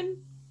 but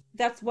then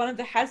that's one of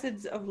the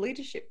hazards of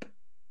leadership,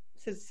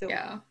 says Silk.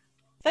 Yeah.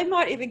 They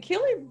might even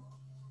kill him.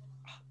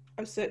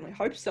 I certainly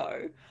hope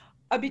so.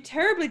 I'd be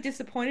terribly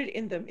disappointed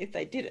in them if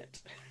they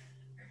didn't.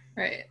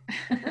 Right.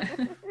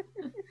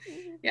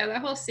 Yeah,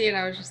 that whole scene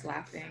I was just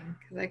laughing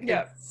because I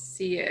could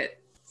see it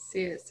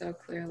so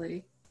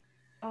clearly.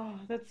 Oh,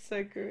 that's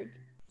so good.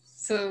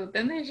 So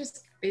then they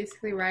just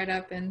basically ride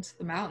up into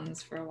the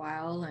mountains for a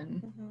while,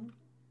 and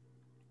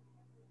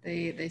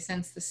they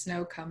sense the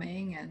snow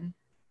coming and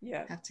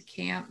have to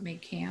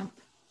make camp.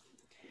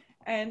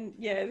 And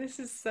yeah, this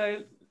is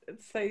so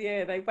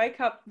yeah, they wake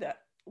up that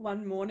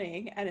one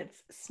morning and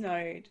it's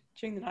snowed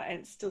during the night and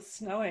it's still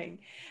snowing.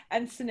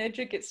 And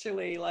Sinedra gets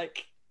really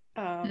like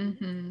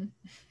Mm-hmm.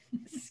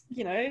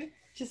 you know,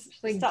 just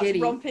She's like starts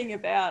giddy. romping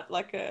about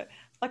like a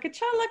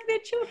child, like their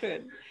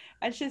children.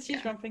 And she's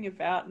Yeah. romping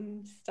about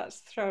and starts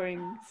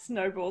throwing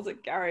snowballs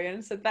at Gary.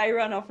 And so they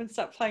run off and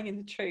start playing in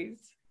the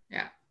trees.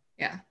 Yeah.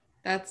 Yeah.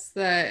 That's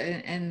the,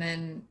 and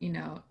then,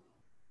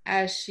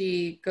 as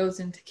she goes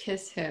in to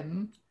kiss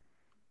him,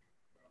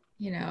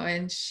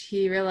 and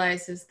she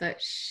realizes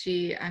that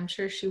I'm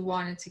sure she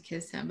wanted to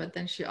kiss him, but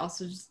then she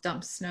also just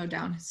dumps snow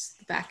down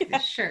the back of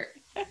his shirt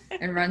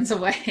and runs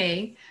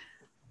away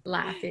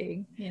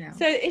laughing.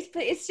 So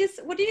it's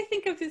just, what do you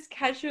think of this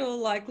casual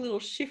like little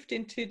shift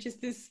into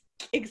just this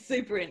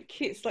exuberant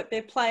kiss? Like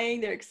they're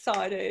playing, they're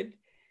excited.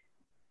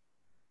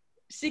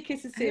 She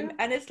kisses him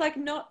and it's like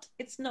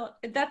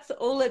that's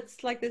all,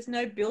 it's like there's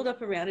no build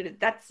up around it.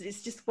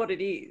 It's just what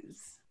it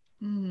is.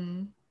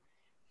 Mm-hmm.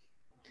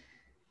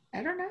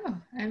 I don't know.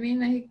 I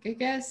mean, I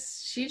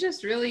guess she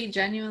just really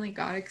genuinely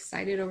got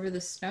excited over the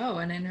snow,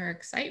 and in her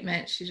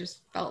excitement, she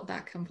just felt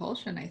that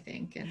compulsion, I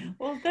think. And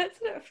well, that's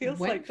what it feels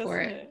like, doesn't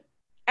it?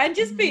 And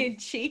just being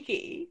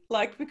cheeky,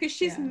 like, because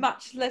she's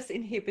much less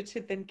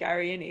inhibited than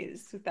Garion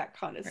is with that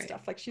kind of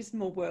stuff. Like, she's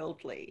more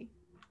worldly.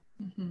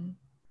 Mm-hmm.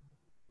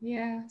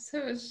 Yeah, so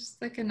it was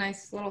just like a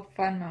nice little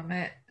fun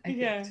moment, I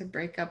think, to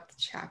break up the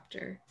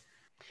chapter.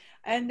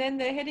 And then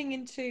they're heading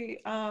into,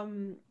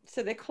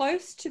 so they're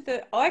close to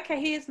the,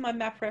 okay, here's my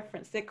map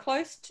reference. They're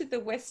close to the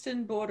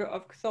western border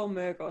of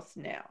Cthulmurgos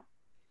now.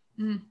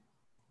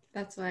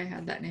 That's why I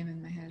had that name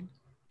in my head.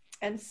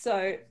 And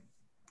so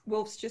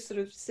Wolves just sort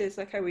of says,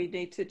 okay, we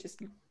need to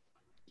just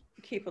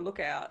keep a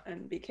lookout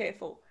and be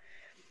careful.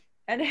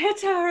 And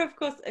Hetar, of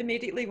course,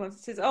 immediately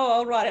says, oh,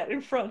 I'll ride out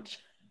in front.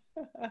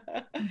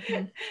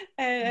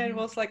 And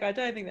Wolf's like, I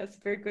don't think that's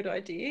a very good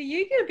idea.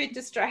 You get a bit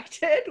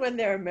distracted when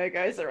there are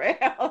Murgos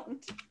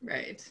around.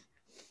 Right.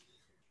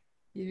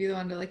 You'd be the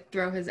one to like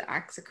throw his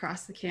axe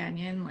across the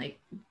canyon, like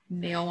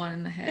nail one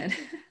in the head.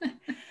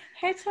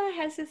 Hetar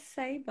has a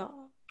saber.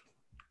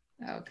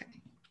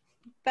 Okay.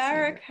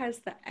 Barak has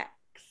the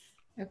axe.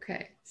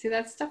 Okay. See,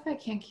 that's stuff I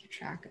can't keep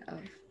track of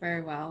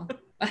very well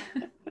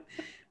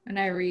when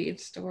I read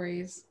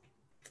stories.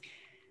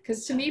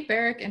 Because to me,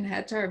 Barak and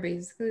Hetar are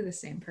basically the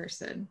same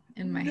person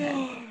in my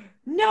head.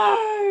 No,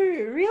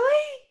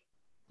 really?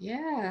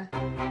 Yeah.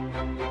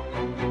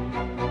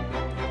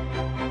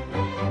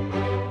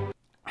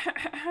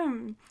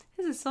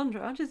 This is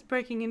Sandra just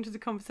breaking into the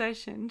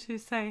conversation to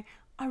say,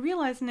 I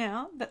realise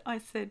now that I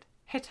said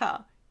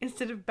Hetar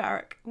instead of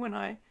Barak when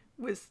I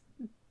was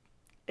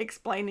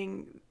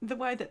explaining the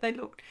way that they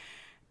looked.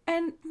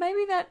 And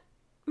maybe that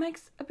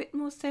makes a bit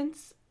more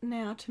sense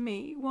now to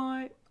me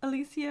why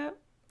Alicia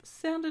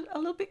sounded a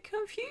little bit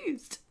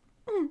confused.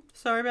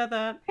 Sorry about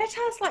that.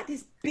 Hetar's like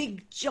this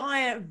big,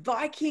 giant,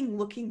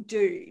 Viking-looking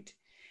dude.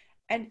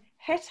 And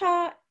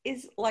Hetar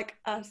is like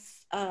a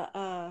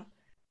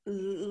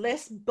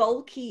less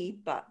bulky,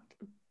 but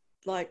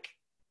like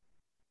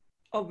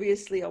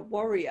obviously a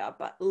warrior,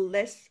 but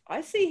less,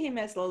 I see him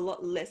as a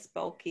lot less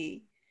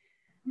bulky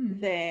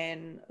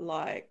than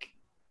like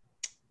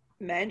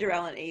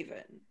Mandaralin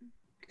even.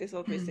 Because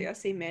obviously I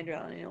see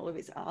Mandaralin in all of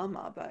his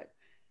armor, but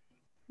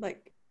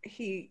like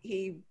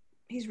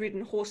he's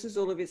ridden horses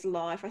all of his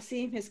life. I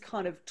see him as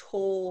kind of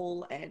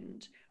tall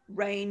and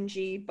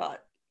rangy,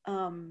 but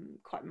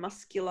quite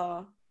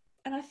muscular.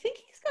 And I think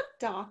he's got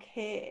dark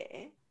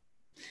hair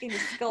in a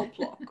skull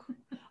block.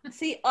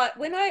 See, I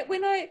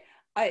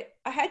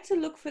had to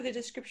look for the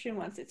description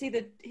once.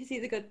 He's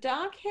either got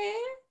dark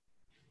hair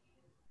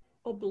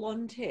or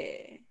blonde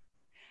hair.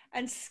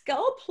 And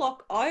skull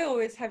block I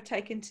always have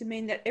taken to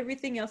mean that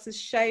everything else is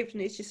shaved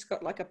and he's just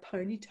got like a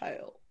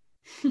ponytail.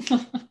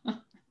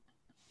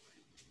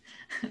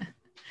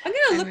 I'm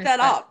going to look that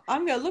up.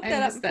 I'm going to look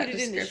that up and put it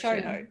in the show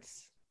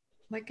notes.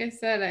 Like I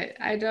said,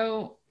 I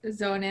don't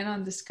zone in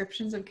on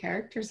descriptions of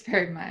characters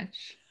very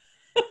much.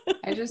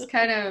 I just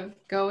kind of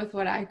go with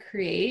what I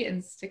create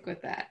and stick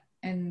with that.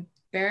 And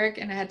Barak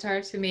and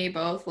Hetar to me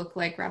both look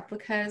like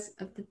replicas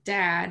of the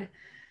dad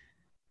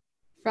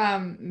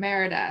from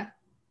Merida,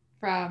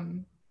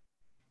 from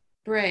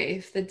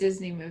Brave, the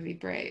Disney movie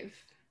Brave.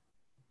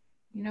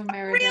 You know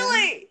Merida?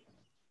 Really?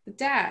 The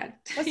dad.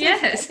 Well,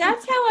 yes.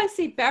 That's how I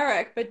see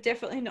Barak, but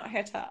definitely not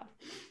Hetar.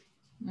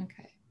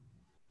 Okay.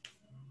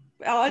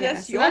 Oh,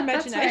 that's your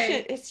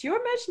imagination. It's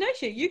your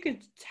imagination. You can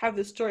have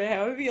the story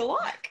however you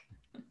like.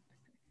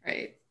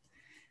 Right.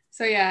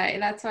 So yeah,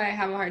 that's why I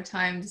have a hard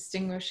time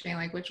distinguishing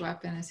like which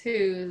weapon is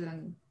whose,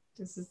 and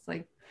this is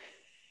like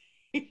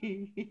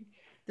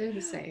they're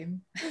the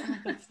same.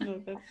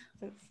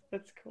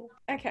 That's cool.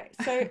 Okay,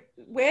 so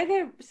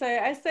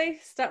as they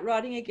start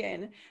riding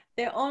again,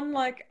 they're on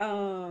like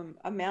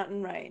a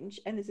mountain range,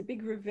 and there's a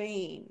big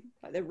ravine.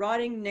 Like they're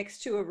riding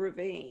next to a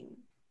ravine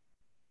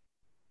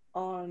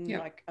on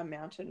like a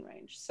mountain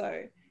range.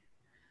 So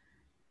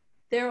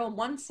they're on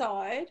one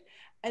side,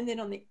 and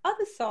then on the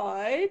other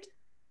side,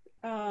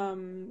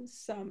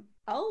 some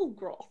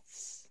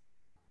Algroths.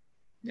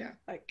 Yeah.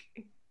 like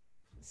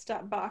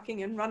start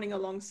barking and running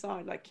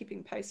alongside, like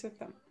keeping pace with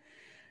them.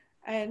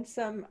 And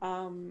some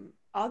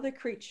other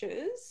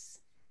creatures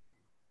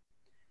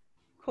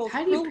called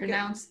How do you Hrulgan.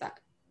 pronounce that?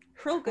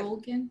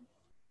 Hrulgan.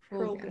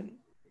 Hrulgan.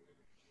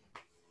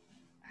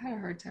 I had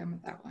a hard time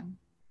with that one.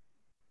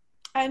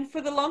 And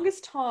for the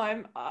longest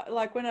time,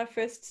 like when I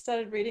first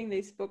started reading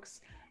these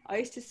books, I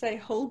used to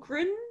say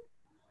Hulgren,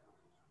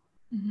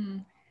 Mm-hmm.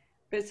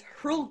 but it's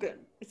Hrulgan.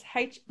 It's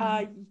Hrul.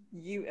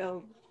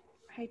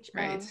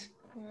 Right.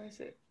 Where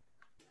is it?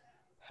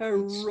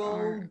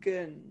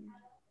 Hrulgan.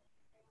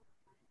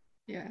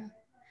 Yeah.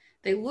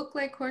 They look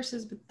like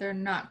horses, but they're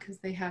not because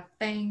they have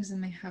fangs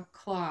and they have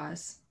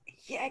claws.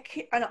 Yeah,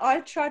 and I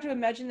tried to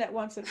imagine that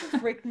once and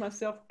freaked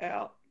myself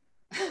out.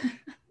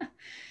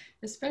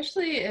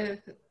 Especially if,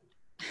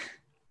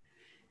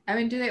 I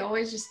mean, do they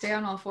always just stay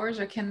on all fours,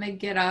 or can they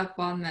get up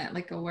on that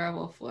like a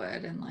werewolf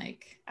would and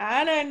like?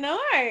 I don't know.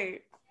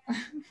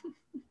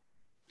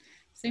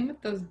 Same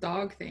with those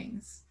dog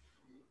things.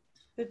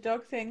 The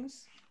dog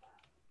things.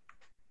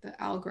 The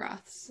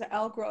Algroths. The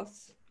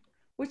Algroths,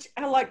 which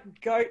are like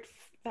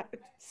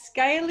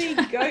scaly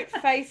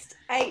goat-faced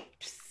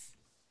apes.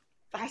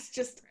 That's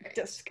just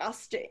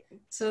disgusting.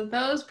 So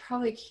those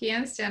probably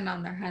can stand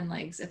on their hind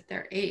legs if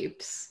they're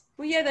apes.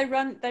 Well, yeah, they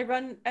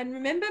run, and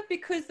remember,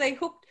 because they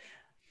hooked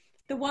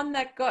the one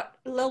that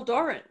got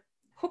Leldoran,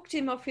 hooked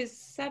him off his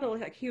saddle,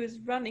 like he was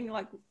running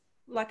like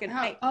an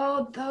ape.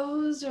 Oh,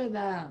 those are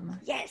them.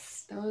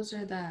 Yes. Those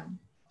are them.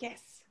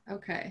 Yes.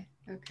 Okay.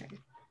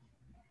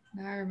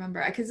 Now I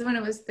remember. Because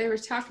when they were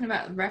talking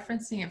about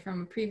referencing it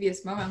from a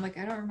previous moment, I'm like,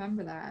 I don't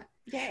remember that.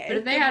 Yeah. But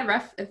if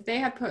they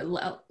had put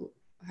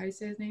how do you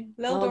say his name?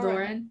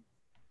 Leldoran.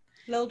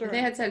 If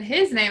they had said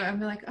his name, I'd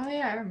be like, oh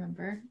yeah, I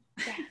remember.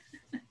 Yeah.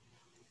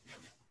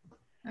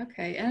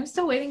 Okay, and I'm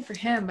still waiting for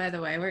him, by the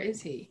way. Where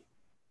is he?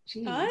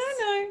 Jeez. I don't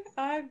know.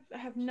 I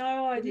have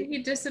no idea. Did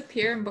he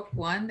disappear in book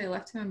 1? They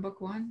left him in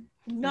book 1?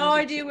 No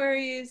idea where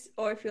he is,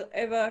 or if he'll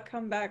ever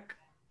come back.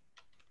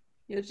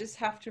 You'll just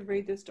have to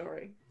read the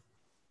story.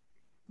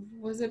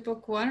 Was it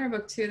book 1 or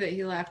book 2 that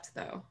he left,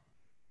 though?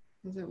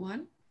 Was it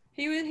 1?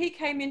 He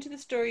came into the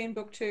story in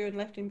book 2 and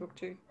left in book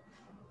 2.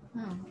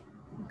 Oh,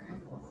 okay.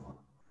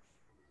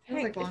 It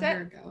was Hank, like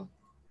longer ago.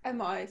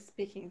 Am I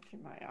speaking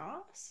through my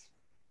ass?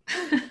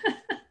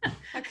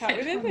 I can't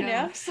remember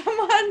now.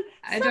 Someone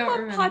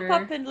pipe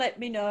up and let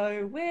me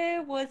know,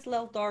 where was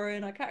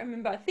Leldoran? I can't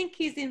remember. I think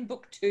he's in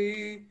book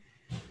 2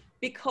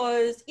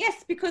 because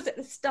at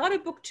the start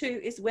of book 2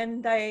 is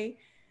when they,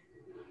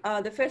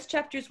 the first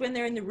chapter is when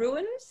they're in the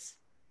ruins.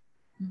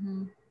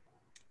 Mm-hmm.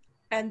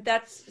 And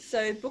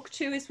so book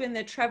 2 is when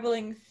they're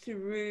traveling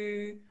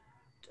through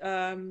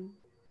Arendia.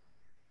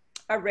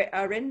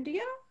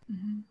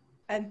 Mm-hmm.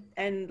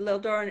 And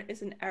Leldoran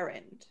is an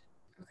Arend.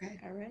 Okay.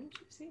 Arend,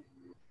 see?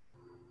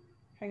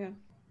 Hang on.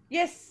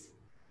 Yes.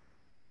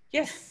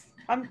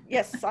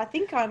 I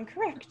think I'm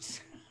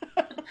correct.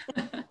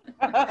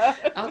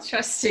 I'll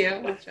trust you.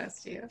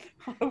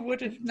 I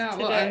wouldn't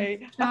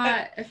today.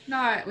 Well, if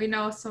not, we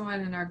know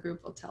someone in our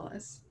group will tell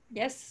us.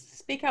 Yes,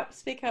 speak up,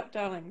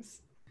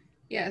 darlings.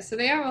 Yeah, so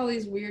they have all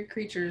these weird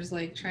creatures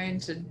like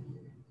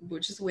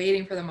just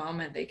waiting for the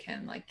moment they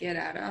can like get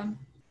at them.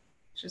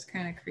 Which is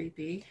kind of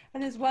creepy.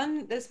 And there's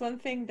one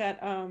thing that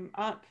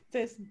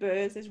there's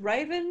birds, there's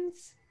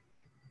ravens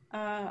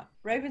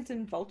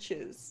and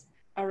vultures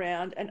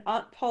around, and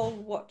Aunt Pole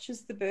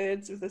watches the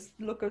birds with this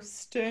look of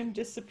stern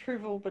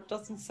disapproval but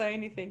doesn't say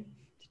anything.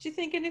 Did you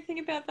think anything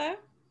about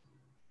that?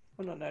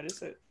 Or not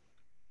notice it?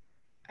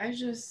 I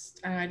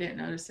didn't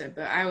notice it,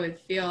 but I would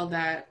feel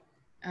that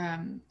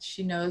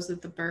she knows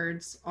that the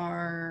birds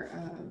are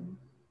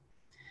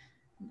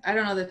I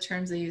don't know the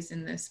terms they use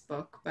in this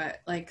book,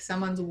 but like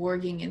someone's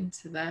warging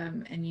into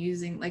them and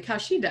using like how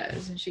she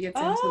does, and she gets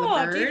into the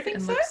bird do you think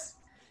and so? looks.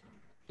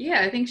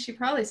 Yeah, I think she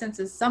probably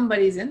senses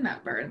somebody's in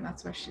that bird, and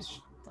that's why she's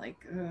like,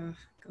 ugh,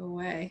 go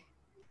away.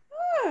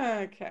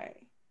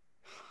 Okay.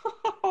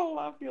 I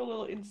love your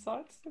little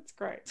insights. That's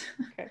great.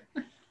 Okay.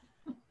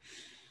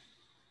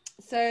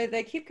 So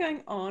they keep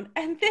going on,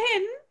 and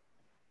then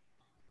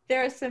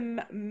there are some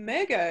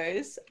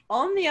Murgos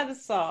on the other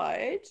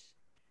side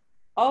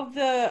of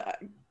the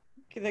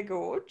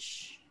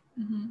gorge,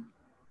 Mm-hmm.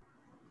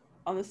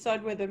 on the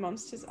side where the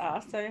monsters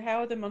are. So how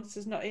are the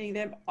monsters not eating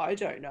them? I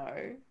don't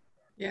know.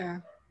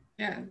 Yeah.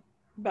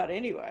 But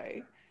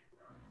anyway,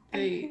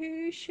 and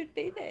who should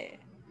be there?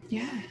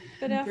 Yeah.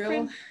 But our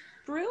friend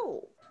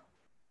Brill.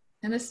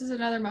 And this is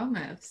another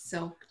moment of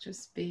Silk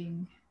just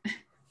being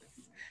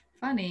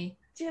funny.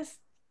 Just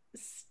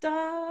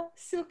star.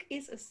 Silk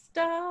is a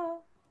star.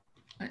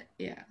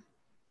 Yeah.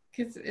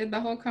 Because in the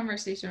whole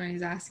conversation when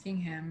he's asking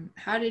him,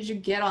 how did you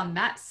get on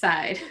that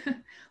side?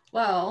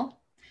 Well,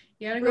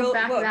 you got to go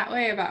back that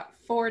way about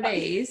 4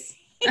 days.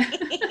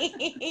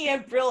 Yeah,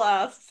 Brill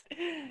asks.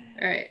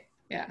 Right.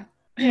 Yeah.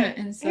 Yeah,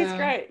 and so it's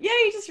great. Yeah,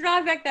 you just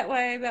ride back that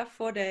way about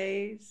 4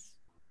 days.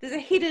 There's a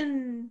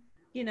hidden,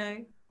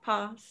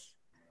 pass.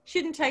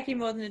 Shouldn't take you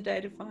more than a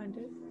day to find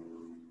it.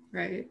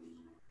 Right.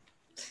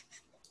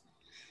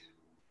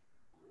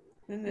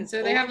 And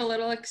so they have a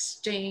little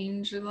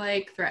exchange,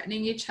 like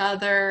threatening each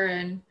other.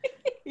 And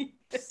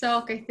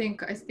Silk, I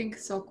think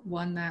Silk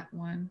won that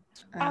one.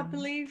 I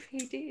believe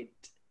he did.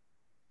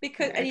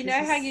 Because, and you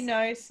know how you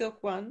know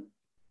Silk won?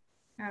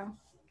 How?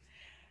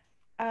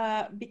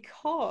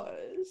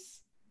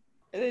 Because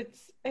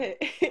it's,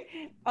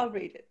 I'll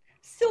read it.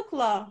 Silk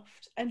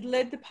laughed and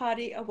led the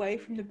party away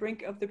from the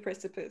brink of the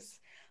precipice.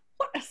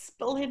 What a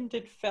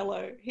splendid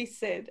fellow, he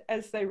said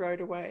as they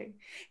rode away.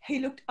 He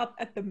looked up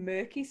at the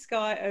murky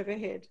sky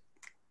overhead.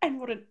 And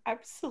what an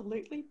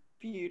absolutely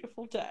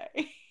beautiful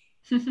day.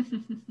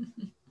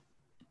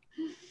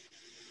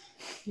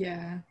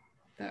 Yeah,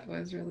 that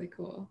was really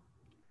cool.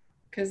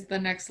 Because the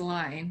next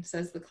line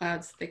says the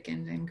clouds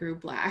thickened and grew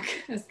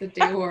black as the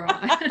day wore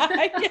on.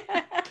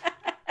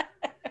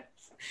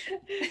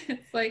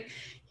 It's like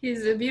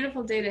he's a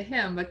beautiful day to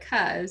him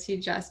because he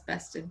just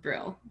bested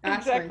Brill.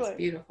 That's why it's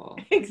beautiful.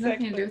 It's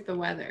nothing to do with the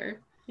weather.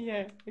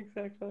 Yeah,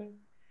 exactly.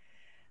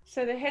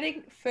 So they're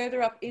heading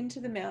further up into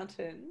the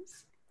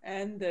mountains,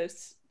 and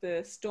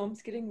the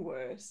storm's getting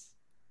worse.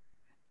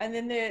 And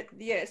then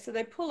so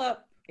they pull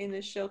up in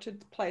a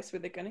sheltered place where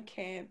they're going to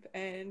camp,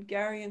 and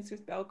Garian's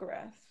with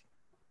Belgarath.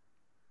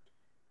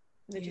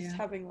 They're just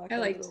having like I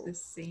liked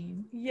this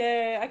scene.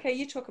 Yeah, okay,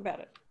 you talk about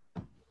it.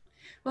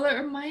 Well, it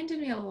reminded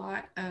me a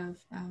lot of,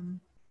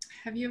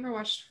 have you ever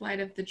watched Flight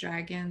of the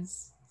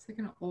Dragons? It's like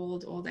an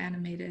old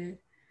animated.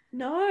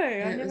 No,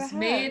 I never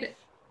have.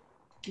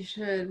 You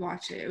should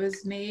watch it. It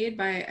was made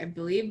by, I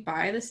believe,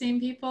 by the same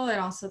people and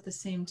also at the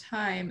same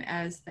time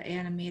as the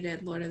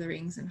animated Lord of the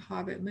Rings and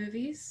Hobbit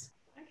movies.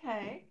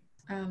 Okay.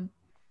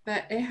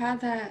 But it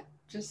had that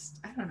just,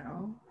 I don't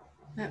know,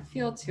 that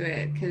feel to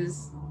it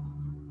because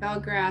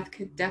Belgarath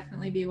could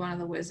definitely be one of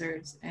the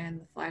wizards in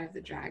the Flight of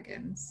the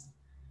Dragons.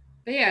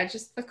 But yeah,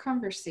 just the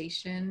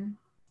conversation.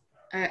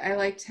 I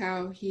liked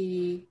how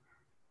he,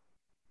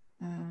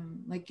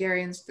 like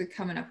Garian's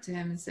coming up to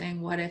him and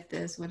saying, what if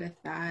this, what if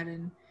that?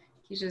 And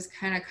he just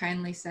kind of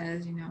kindly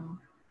says, you know,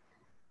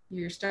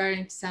 you're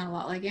starting to sound a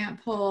lot like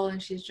Aunt Pole,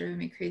 and she's driven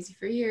me crazy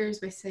for years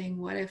by saying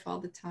what if all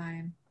the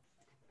time.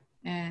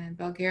 And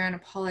Belgarian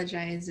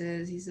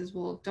apologizes. He says,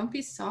 well, don't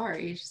be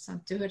sorry. Just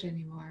don't do it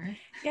anymore.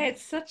 Yeah,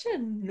 it's such a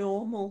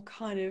normal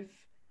kind of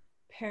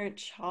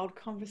parent-child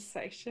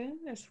conversation.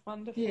 It's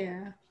wonderful.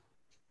 Yeah,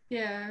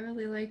 I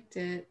really liked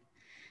it.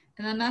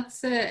 And then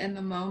that's it in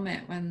the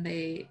moment when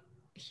they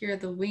hear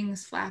the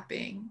wings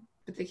flapping,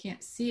 but they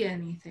can't see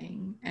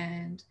anything.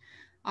 And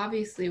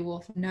obviously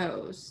Wolf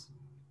knows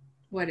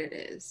what it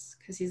is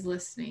because he's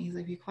listening. He's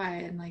like, be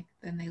quiet. And like,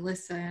 then they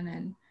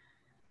listen.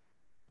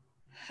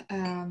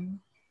 And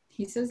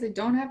he says they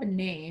don't have a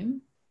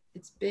name.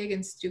 It's big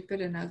and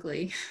stupid and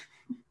ugly.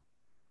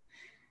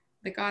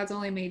 The gods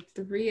only made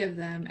 3 of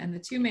them, and the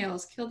 2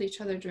 males killed each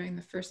other during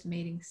the first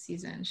mating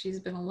season. She's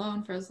been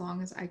alone for as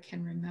long as I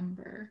can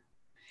remember.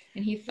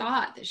 And he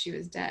thought that she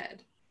was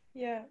dead.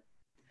 Yeah.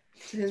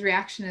 So his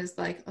reaction is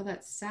like, oh,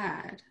 that's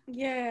sad.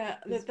 Yeah,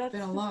 that's the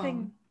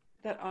thing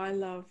that I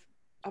love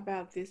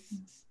about this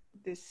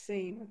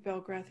scene with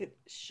Belgarath. It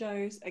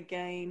shows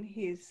again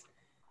his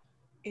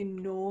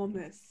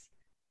enormous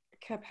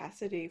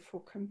capacity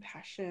for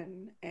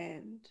compassion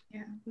and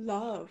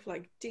love,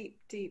 like deep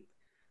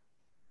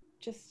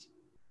just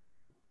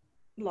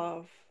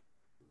love.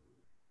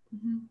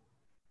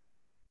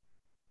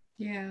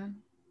 Yeah,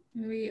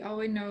 all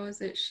we know is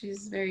that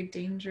she's very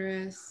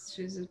dangerous.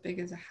 She's as big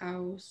as a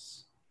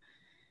house.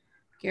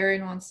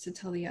 Garion wants to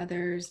tell the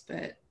others,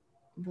 but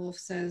Wolf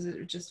says it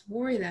would just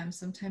worry them.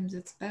 Sometimes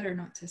it's better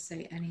not to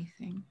say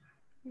anything.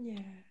 Yeah.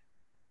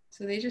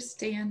 So they just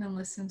stand and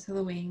listen to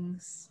the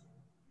wings,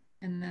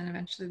 and then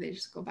eventually they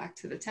just go back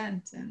to the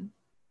tent, and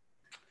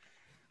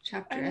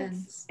chapter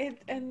ends.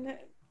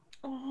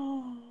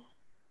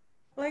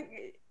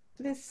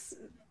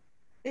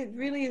 It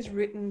really is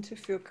written to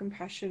feel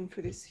compassion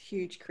for this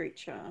huge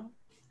creature.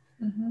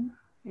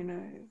 You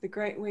know, the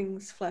great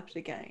wings flapped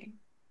again,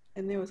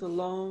 and there was a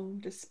long,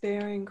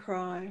 despairing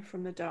cry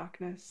from the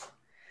darkness,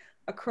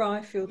 a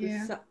cry filled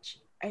with such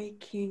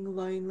aching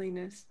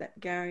loneliness that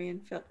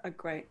Garion felt a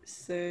great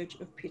surge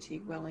of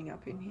pity welling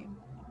up in him.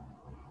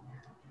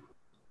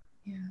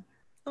 Yeah.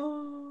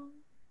 Oh.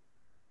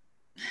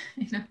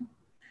 You know,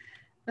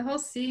 the whole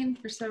scene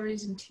for some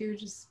reason too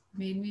just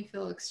made me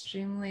feel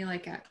extremely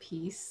like at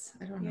peace.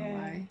 I don't know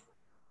why.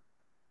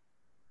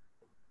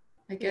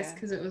 I guess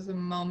because it was a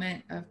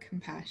moment of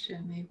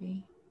compassion,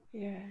 maybe.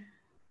 Yeah.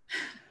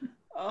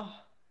 Oh,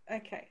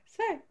 okay.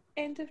 So,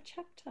 end of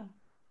chapter.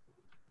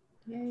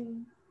 Yay.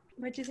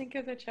 What do you think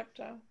of the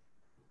chapter?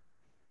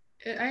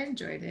 I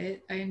enjoyed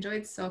it. I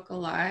enjoyed Silk a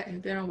lot. It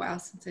had been a while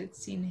since I'd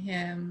seen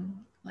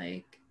him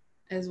like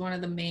as one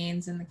of the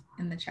mains in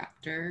the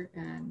chapter,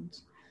 and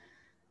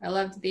I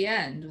loved the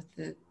end with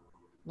the.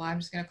 Well, I'm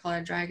just gonna call it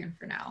a dragon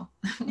for now.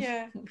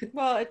 Yeah.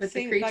 Well, it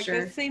seems like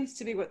that seems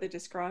to be what they're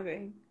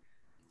describing.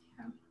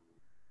 Yeah.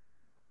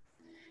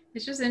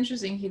 It's just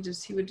interesting. He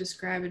would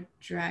describe a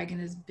dragon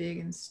as big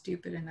and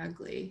stupid and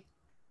ugly.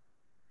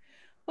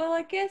 Well,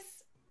 I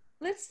guess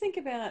let's think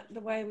about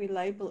the way we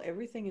label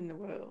everything in the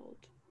world.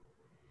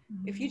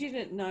 If you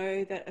didn't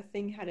know that a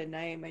thing had a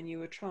name and you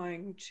were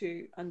trying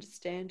to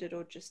understand it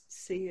or just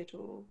see it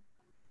or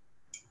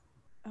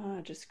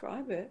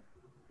describe it,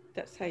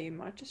 that's how you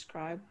might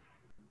describe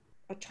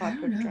a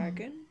type of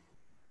dragon,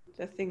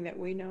 the thing that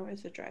we know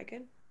as a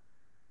dragon.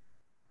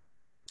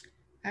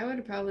 I would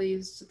have probably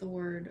used the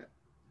word,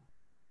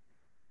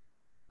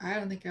 I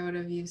don't think I would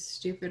have used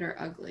stupid or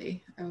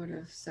ugly. I would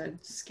have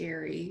said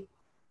scary,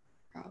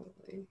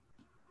 probably.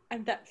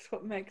 And that's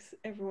what makes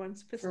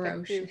everyone's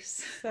perspective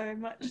ferocious. So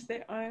much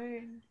their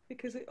own,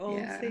 because we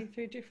all see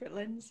through different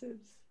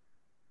lenses.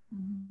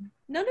 Mm-hmm.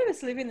 None of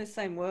us live in the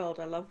same world.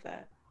 I love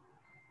that.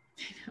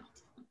 I know.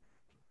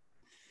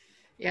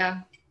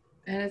 Yeah.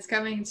 And it's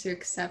coming to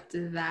accept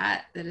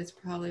that is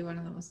probably one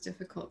of the most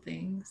difficult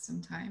things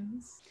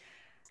sometimes.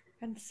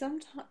 And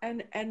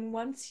sometimes, and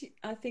once,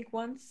 I think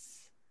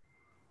once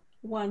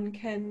one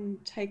can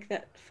take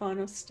that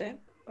final step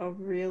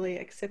of really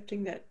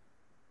accepting that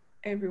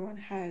everyone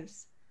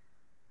has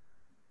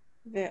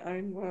their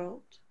own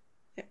world,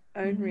 their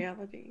own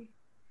reality,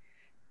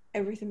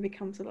 everything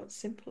becomes a lot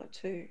simpler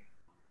too.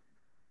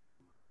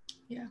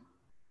 Yeah,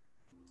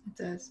 it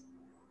does.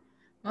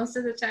 Most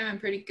of the time I'm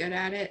pretty good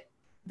at it.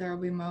 There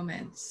will be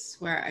moments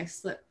where I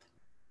slip.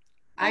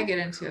 I get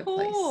into a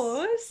place. Of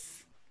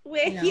course.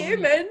 We're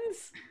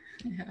humans.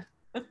 Yeah.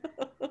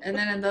 And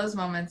then in those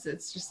moments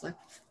it's just like,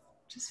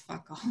 just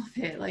fuck all of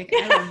it. Like,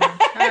 I don't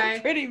want to try.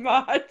 Pretty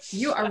much.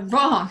 You are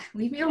wrong.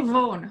 Leave me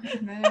alone.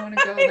 And then I want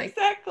to go like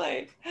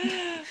exactly.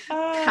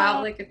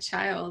 Pout like a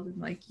child and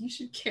like, you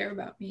should care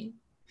about me.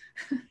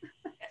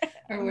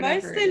 Or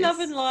whatever. Mostly love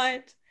and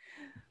light.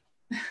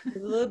 A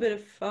little bit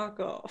of fuck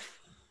off.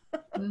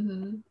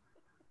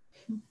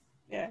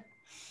 Yeah.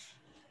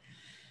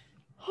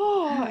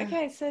 Oh,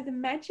 okay. So the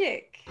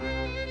magic.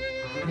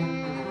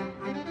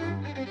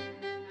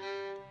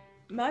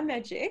 My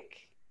magic.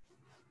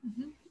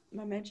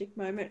 My magic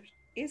moment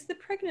is the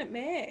pregnant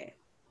mare,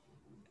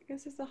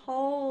 because there's a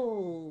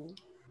whole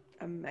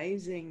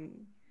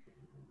amazing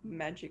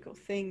magical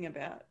thing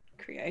about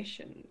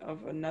creation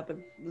of another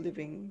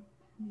living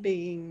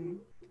being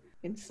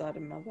inside a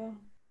mother.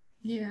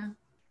 Yeah.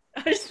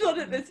 I just thought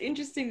it was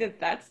interesting that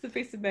that's the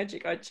piece of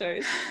magic I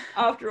chose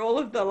after all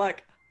of the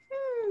like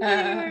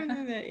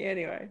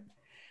anyway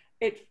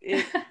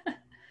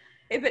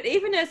but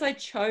even as I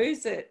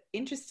chose it,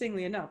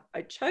 interestingly enough,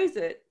 I chose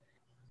it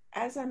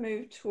as I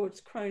move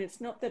towards crone.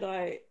 It's not that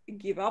I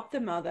give up the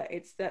mother,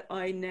 it's that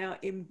I now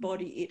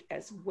embody it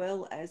as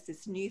well as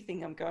this new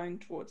thing I'm going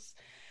towards.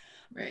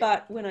 Right.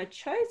 But when I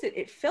chose it,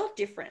 it felt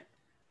different.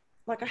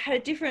 Like I had a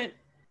different,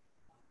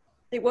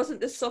 it wasn't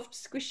the soft,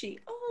 squishy,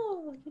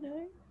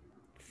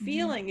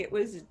 feeling. It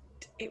was,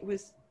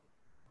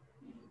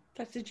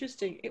 that's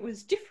interesting. It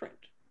was different.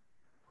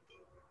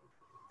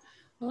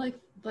 Well,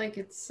 like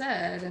it's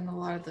said in a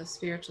lot of the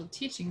spiritual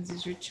teachings,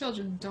 is your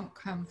children don't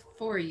come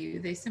for you;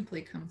 they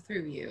simply come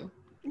through you.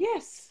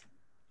 Yes,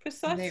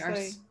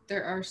 precisely. They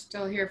are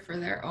still here for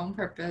their own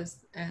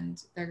purpose,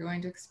 and they're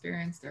going to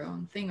experience their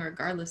own thing,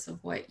 regardless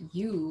of what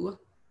you,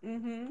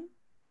 you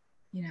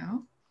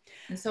know.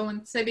 And so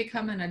once they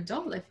become an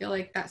adult, I feel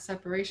like that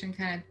separation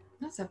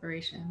not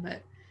separation,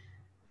 but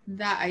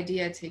that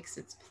idea takes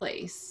its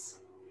place,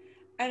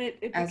 and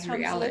it becomes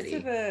reality.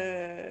 Less of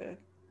a.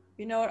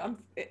 You know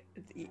what?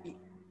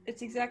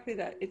 It's exactly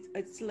that.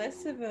 It's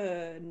less of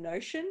a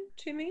notion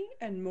to me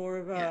and more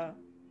of a.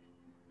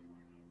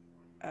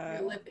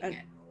 You're living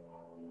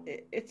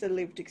it. It's a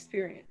lived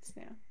experience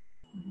now.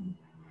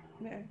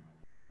 Yeah.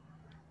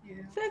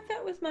 So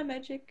that was my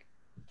magic.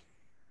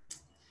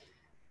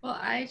 Well,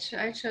 I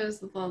chose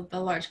the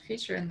large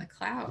creature in the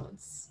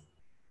clouds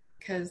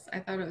because I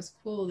thought it was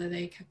cool that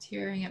they kept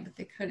hearing it, but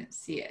they couldn't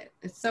see it.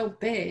 It's so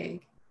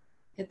big,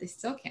 yet they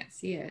still can't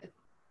see it.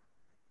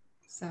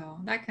 So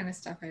that kind of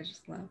stuff I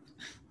just love.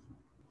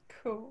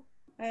 Cool.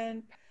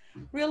 And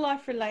real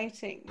life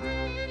relating.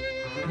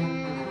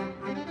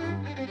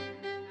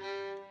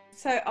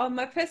 So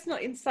my personal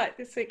insight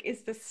this week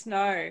is the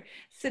snow.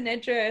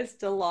 Sinedra's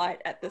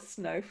delight at the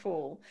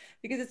snowfall.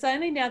 Because it's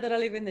only now that I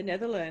live in the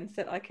Netherlands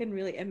that I can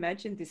really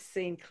imagine this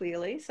scene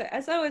clearly. So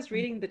as I was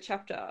reading the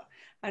chapter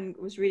and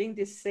was reading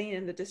this scene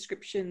and the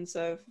descriptions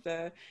of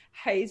the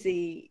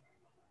hazy,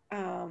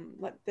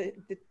 like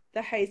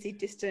the hazy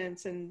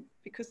distance, and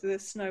because the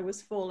snow was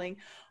falling,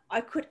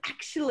 I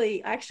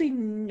actually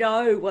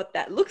know what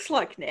that looks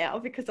like now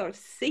because I've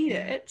seen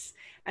it,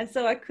 and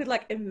so I could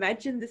like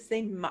imagine the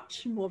scene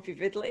much more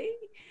vividly.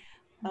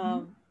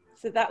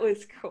 So that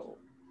was cool.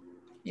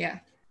 Yeah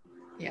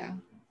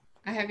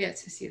I have yet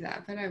to see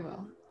that, but I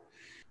will.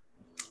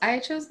 I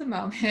chose the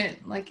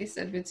moment, like I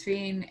said,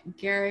 between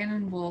Garion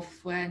and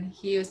Wolf when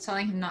he was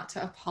telling him not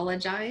to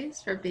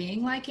apologize for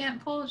being like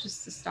Aunt Pole,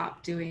 just to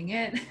stop doing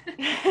it.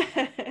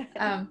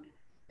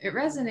 It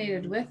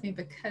resonated with me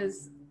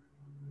because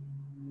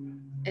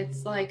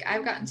it's like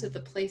I've gotten to the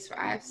place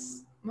where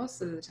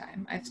most of the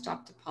time I've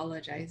stopped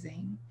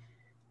apologizing,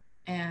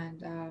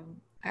 and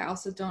I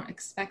also don't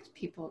expect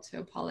people to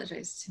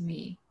apologize to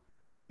me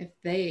if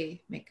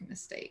they make a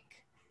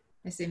mistake.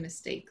 I say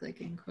mistake like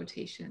in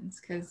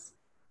quotations because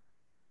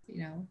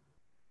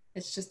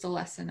it's just a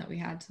lesson that we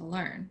had to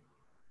learn.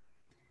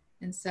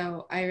 And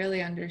so I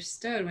really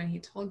understood when he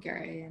told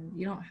Gary, and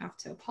you don't have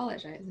to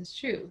apologize. It's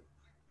true.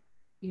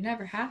 You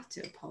never have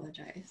to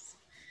apologize.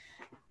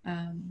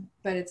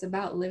 But it's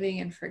about living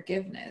in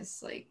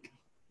forgiveness. Like,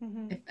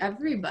 if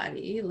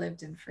everybody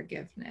lived in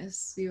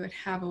forgiveness, we would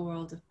have a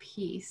world of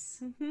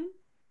peace.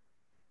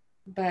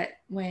 But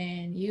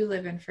when you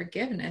live in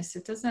forgiveness,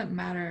 it doesn't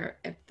matter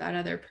if that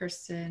other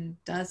person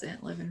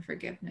doesn't live in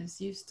forgiveness,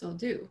 you still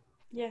do.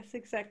 Yes,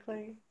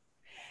 exactly.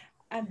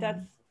 And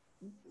that's,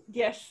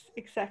 yes,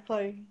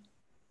 exactly.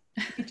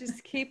 We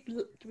just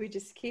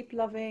keep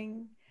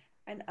loving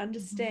and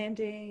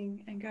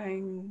understanding and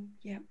going,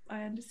 yeah,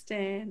 I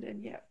understand.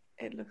 And yeah,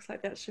 it looks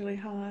like that's really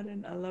hard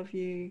and I love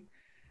you.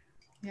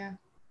 Yeah.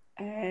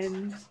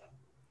 And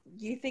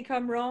you think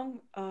I'm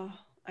wrong? Oh,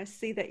 I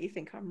see that you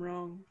think I'm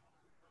wrong.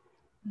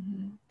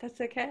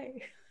 That's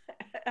okay.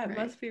 It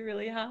must be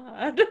really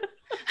hard.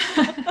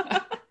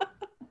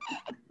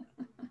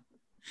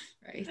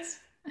 Right.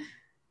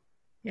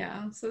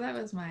 Yeah. So that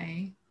was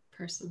my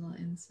personal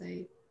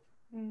insight.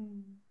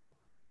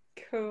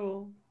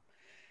 Cool.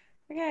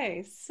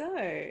 Okay,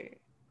 so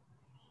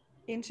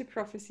Into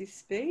Prophecy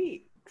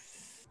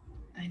Speaks.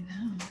 I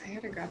know. I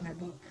gotta grab my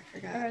book. I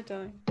forgot. All right,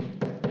 darling.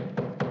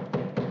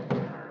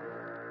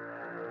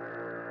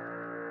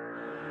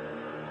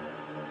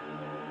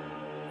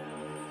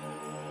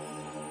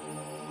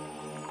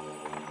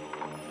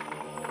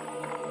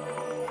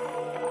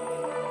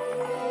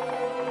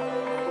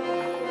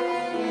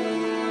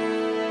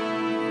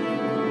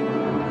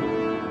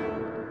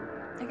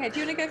 Okay, do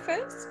you want to go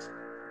first?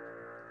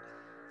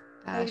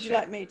 Or would you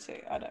like me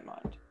to? I don't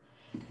mind.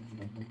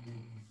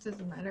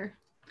 Doesn't matter.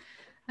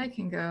 I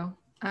can go.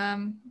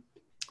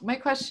 My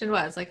question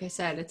was, like I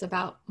said, it's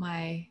about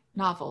my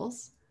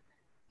novels,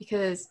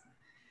 because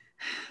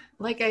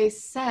like I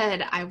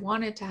said, I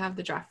wanted to have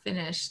the draft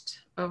finished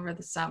over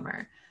the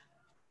summer.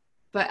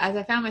 But as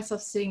I found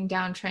myself sitting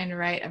down trying to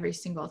write every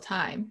single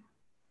time,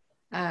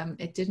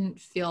 it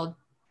didn't feel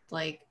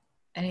like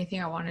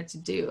anything I wanted to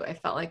do. I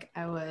felt like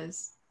I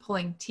was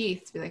pulling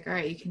teeth to be like, all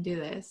right, you can do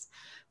this.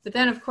 But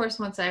then, of course,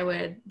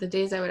 the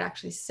days I would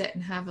actually sit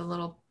and have a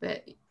little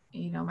bit,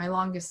 my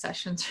longest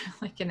sessions are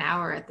like an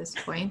hour at this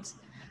point,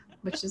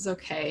 which is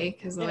okay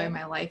because the way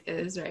my life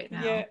is right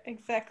now. Yeah,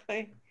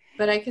 exactly.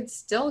 But I could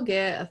still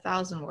get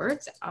 1,000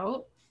 words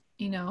out,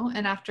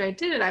 and after I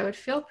did it, I would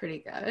feel pretty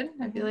good.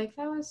 I'd be like,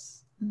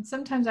 and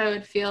sometimes I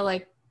would feel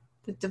like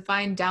the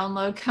divine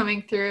download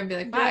coming through and be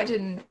like, wow, I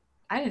didn't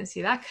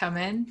see that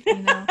coming,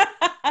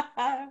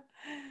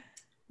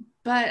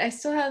 But I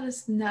still have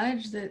this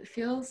nudge that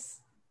feels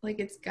like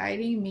it's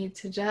guiding me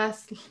to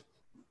just,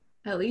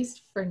 at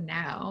least for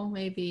now,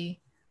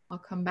 maybe I'll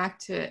come back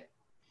to it,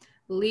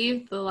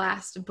 leave the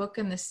last book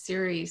in the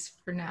series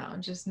for now,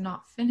 just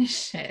not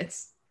finish it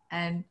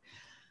and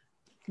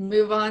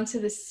move on to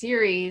the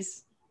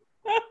series.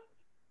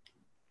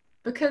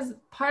 Because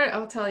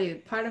I'll tell you,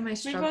 part of my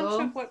struggle. Move on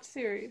to what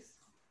series?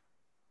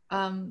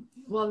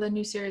 Well, the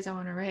new series I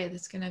want to write,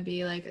 that's going to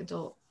be like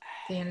adult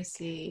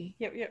fantasy.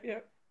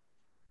 Yep.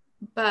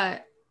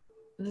 But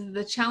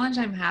the challenge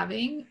I'm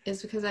having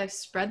is because I've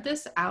spread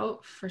this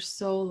out for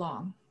so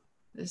long,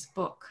 this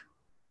book,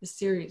 the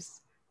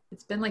series.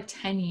 It's been like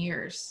 10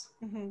 years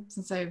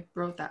since I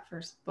wrote that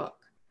first book.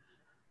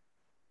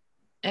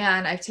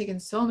 And I've taken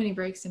so many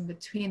breaks in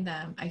between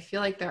them. I feel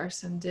like there are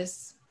some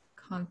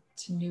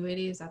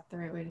discontinuity. Is that the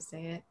right way to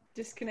say it?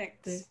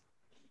 Disconnects.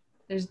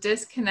 There's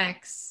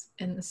disconnects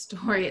in the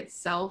story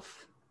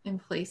itself in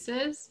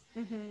places.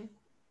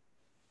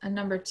 And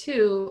number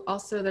two,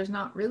 also, it's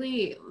not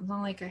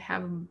like I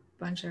have a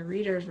bunch of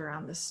readers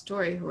around this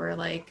story who are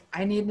like,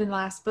 I need the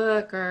last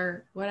book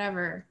or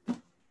whatever.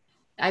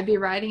 I'd be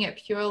writing it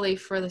purely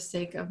for the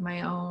sake of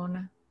my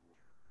own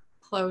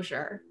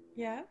closure.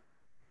 Yeah.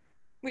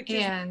 Which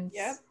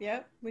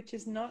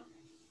is not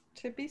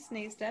to be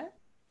sneezed at.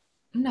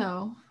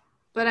 No,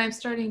 but I'm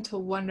starting to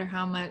wonder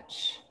how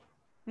much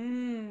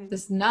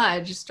this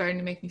nudge is starting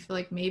to make me feel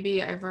like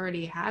maybe I've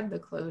already had the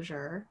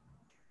closure.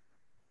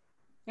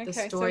 Okay, the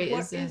story so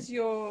what is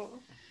your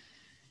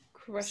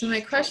question? So my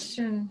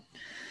question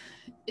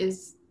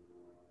is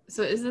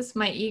this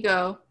my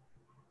ego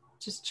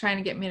just trying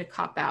to get me to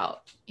cop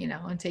out,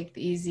 and take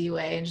the easy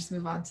way and just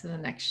move on to the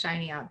next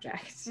shiny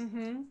object?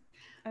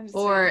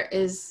 Or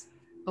is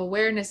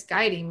awareness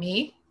guiding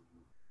me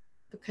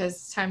because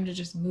it's time to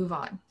just move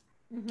on?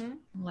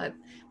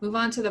 Move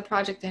on to the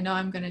project I know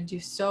I'm going to do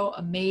so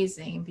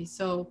amazing and be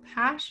so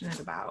passionate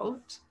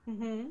about.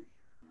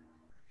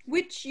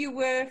 Which you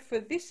were for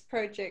this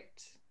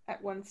project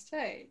at one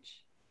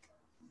stage.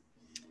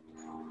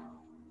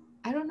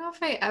 I don't know.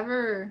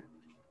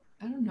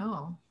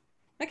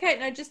 Okay,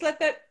 no, just let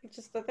that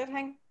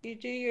hang. You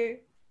do you.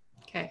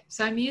 Okay,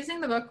 so I'm using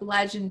the book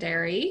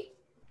Legendary.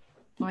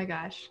 Oh my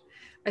gosh.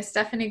 By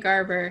Stephanie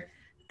Garber.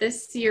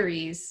 This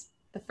series,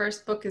 the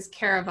first book is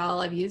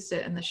Caraval. I've used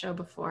it in the show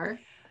before.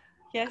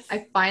 Yes.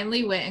 I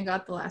finally went and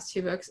got the last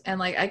 2 books,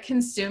 and I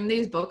consumed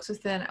these books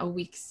within a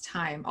week's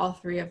time, all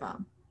 3 of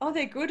them. Oh,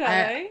 they're good, are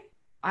they?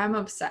 I'm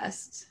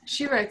obsessed.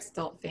 She writes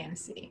adult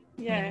fantasy.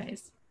 Yeah.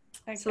 Anyways.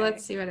 Okay. So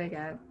let's see what I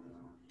get.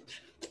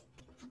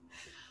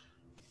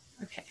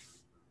 Okay.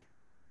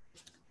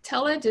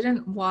 Tella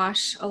didn't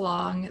wash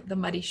along the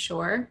muddy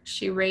shore.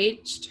 She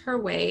raged her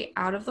way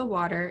out of the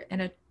water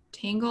in a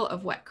tangle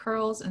of wet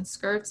curls and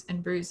skirts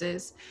and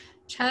bruises,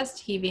 chest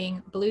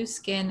heaving, blue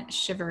skin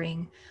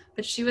shivering,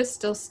 but she was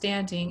still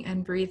standing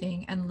and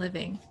breathing and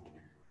living.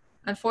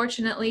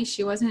 Unfortunately,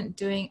 she wasn't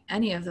doing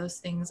any of those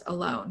things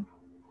alone.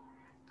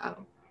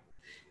 Oh.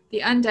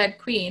 The undead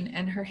queen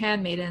and her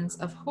handmaidens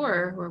of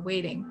horror were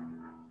waiting.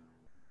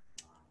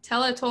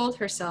 Tella told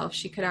herself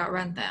she could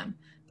outrun them,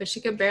 but she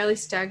could barely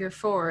stagger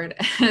forward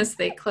as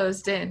they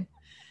closed in.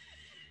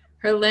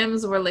 Her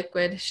limbs were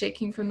liquid,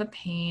 shaking from the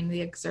pain, the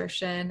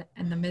exertion,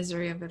 and the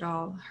misery of it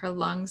all. Her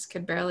lungs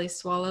could barely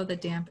swallow the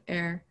damp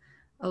air.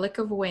 A lick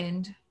of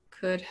wind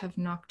could have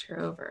knocked her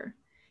over.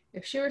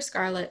 If she were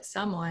Scarlet,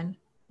 someone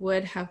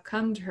would have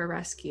come to her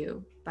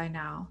rescue by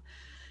now.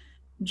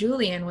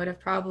 Julian would have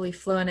probably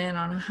flown in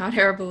on a hot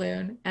air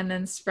balloon and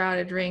then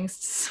sprouted rings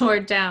to soar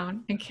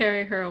down and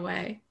carry her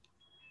away.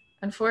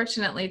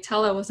 Unfortunately,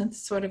 Tella wasn't the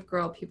sort of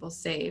girl people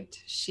saved.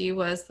 She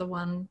was the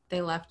one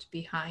they left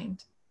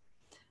behind.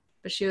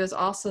 But she was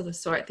also the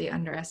sort they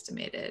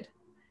underestimated.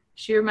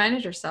 She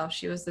reminded herself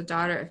she was the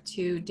daughter of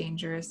two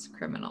dangerous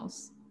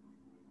criminals.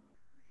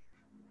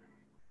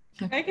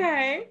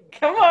 Okay,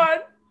 come on.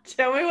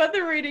 Tell me what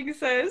the reading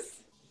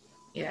says.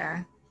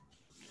 Yeah.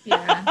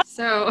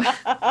 So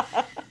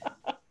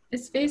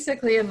it's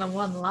basically in the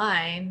one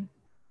line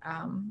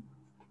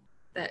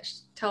that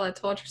Tella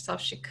told herself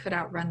she could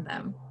outrun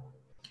them,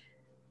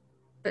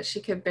 but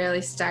she could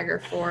barely stagger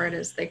forward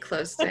as they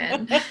closed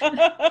in.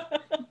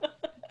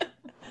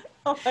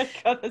 Oh my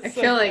God, that's I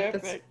so feel like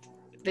perfect.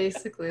 that's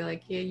basically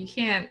like you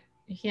can't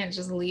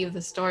just leave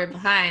the story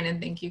behind and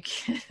think you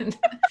can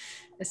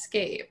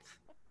escape.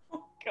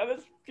 Oh God,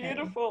 that's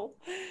beautiful.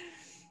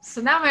 So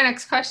now my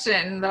next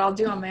question that I'll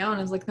do on my own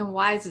is like, then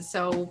why is it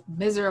so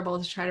miserable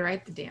to try to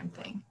write the damn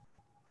thing?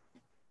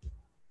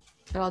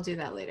 But I'll do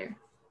that later.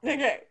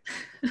 Okay.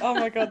 Oh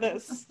my God, I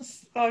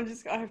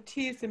have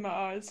tears in my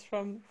eyes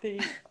from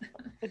the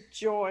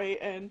joy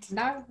and.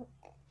 Now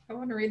I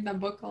want to read the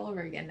book all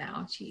over again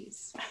now.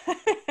 Jeez.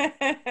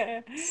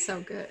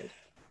 So good.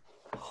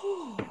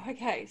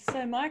 Okay,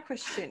 so my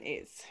question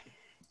is,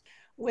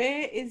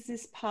 where is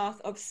this path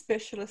of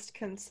specialist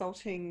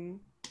consulting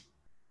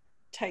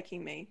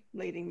taking me,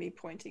 leading me,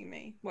 pointing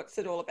me? What's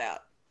it all about,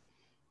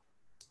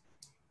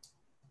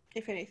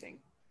 if anything?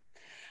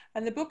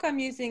 And the book I'm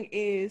using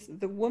is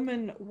The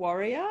Woman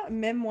Warrior,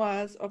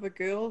 Memoirs of a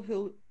Girl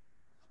Who...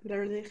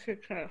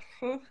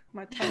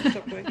 My tongue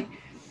stopped working.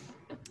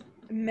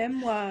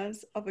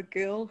 Memoirs of a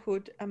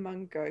Girlhood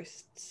Among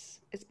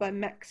Ghosts. It's by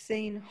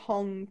Maxine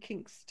Hong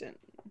Kingston.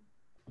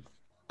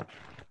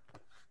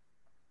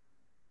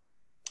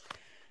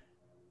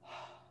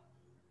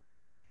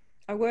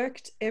 I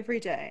worked every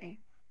day.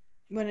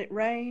 When it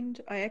rained,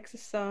 I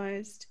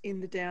exercised in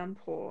the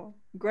downpour,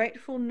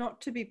 grateful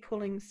not to be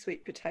pulling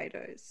sweet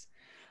potatoes.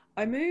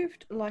 I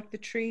moved like the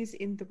trees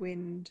in the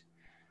wind.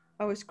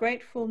 I was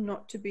grateful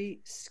not to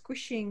be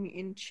squishing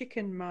in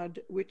chicken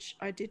mud, which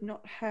I did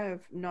not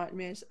have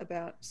nightmares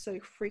about so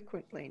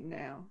frequently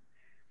now.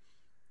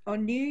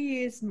 On New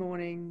Year's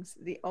mornings,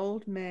 the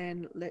old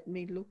man let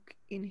me look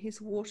in his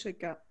water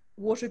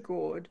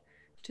gourd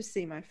to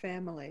see my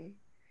family.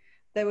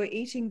 They were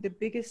eating the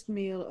biggest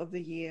meal of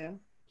the year,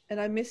 and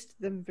I missed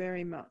them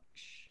very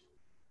much.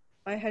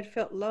 I had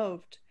felt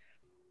loved,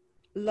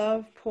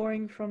 love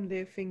pouring from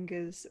their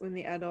fingers when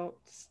the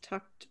adults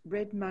tucked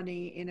red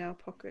money in our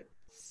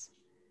pockets.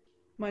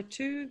 My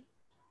two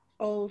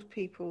old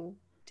people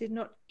did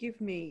not give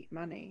me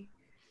money,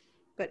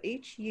 but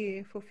each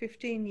year for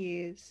 15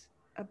 years,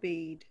 a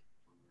bead.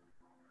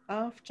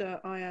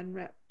 After I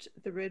unwrapped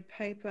the red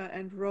paper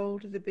and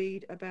rolled the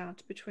bead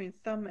about between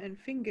thumb and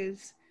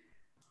fingers,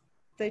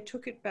 they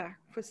took it back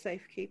for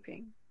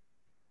safekeeping.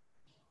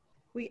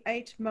 We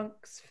ate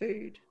monk's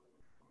food,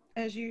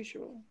 as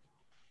usual.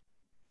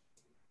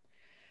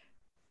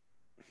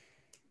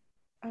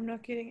 I'm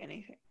not getting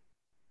anything.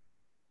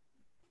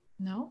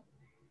 No?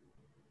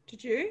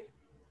 Did you?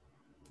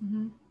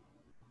 Mm-hmm.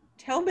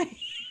 Tell me.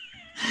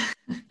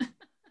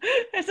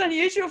 It's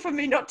unusual for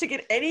me not to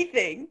get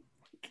anything.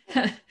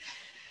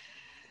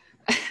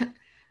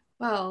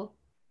 Well,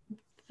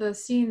 the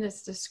scene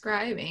it's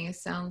describing, it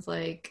sounds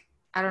like,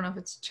 I don't know if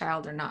it's a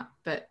child or not,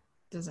 but it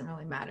doesn't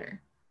really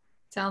matter.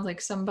 It sounds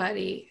like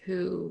somebody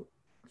who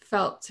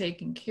felt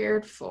taken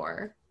cared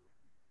for,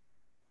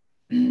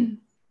 you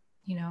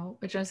know,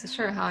 which I'm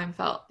sure how you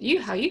felt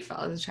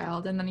as a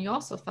child, and then you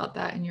also felt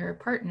that in your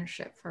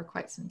partnership for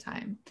quite some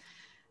time.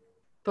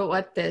 But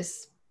what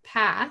this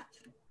path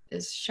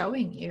is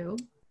showing you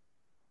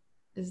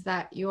is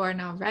that you are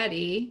now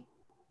ready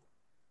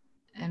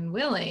and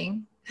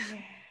willing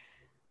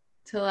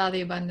to allow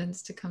the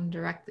abundance to come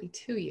directly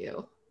to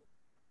you.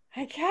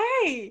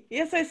 Okay.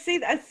 Yes, I see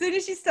that. As soon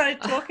as you started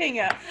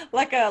talking,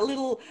 like a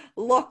little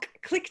lock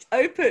clicked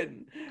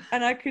open,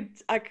 and I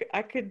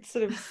could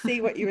sort of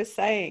see what you were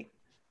saying.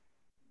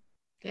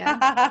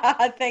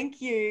 Yeah.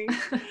 Thank you.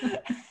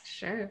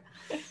 Sure.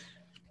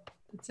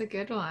 That's a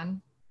good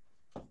one.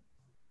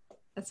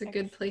 That's a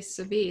good place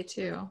to be,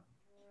 too.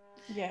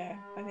 Yeah,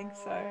 I think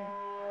so.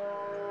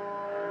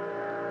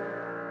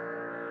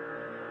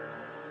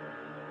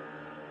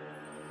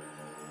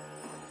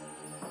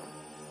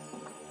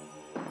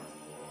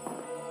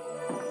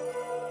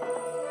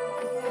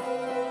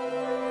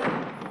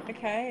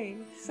 Okay,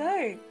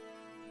 so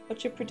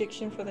what's your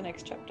prediction for the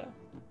next chapter?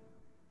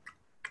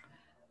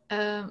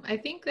 I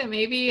think that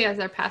maybe as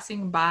they're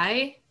passing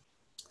by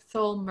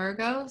Thol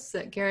Murgos,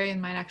 that Garion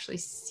might actually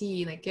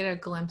see, like, get a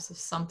glimpse of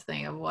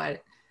something of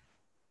what,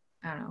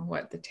 I don't know,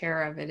 what the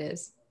terror of it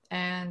is.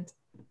 And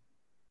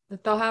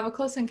that they'll have a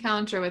close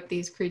encounter with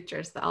these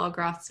creatures, the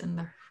Algroths and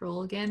the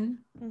Hrulgan.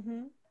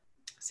 Mm-hmm.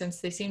 Since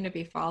they seem to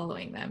be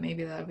following them,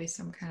 maybe there'll be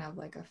some kind of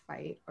like a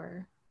fight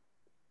or,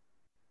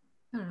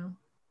 I don't know.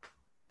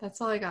 That's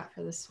all I got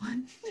for this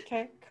one.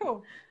 Okay,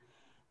 cool.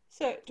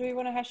 So, do we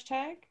want a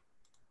hashtag?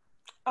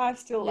 I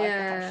still like the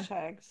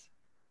hashtags.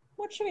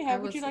 What should we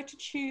have? Would you like to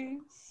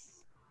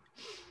choose?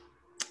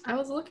 I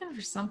was looking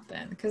for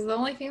something because the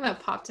only thing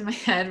that popped in my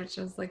head, which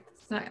was like,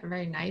 it's not a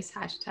very nice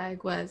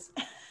hashtag, was,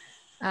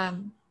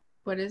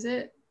 what is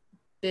it?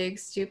 Big,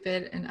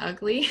 stupid, and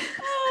ugly.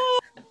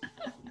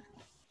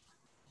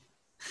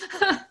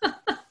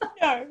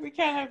 No, we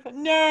can't have that.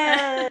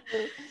 No.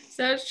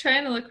 So I was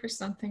trying to look for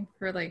something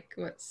for like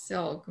what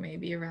Silk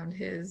maybe around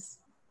his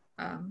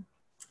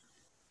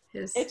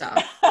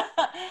stuff.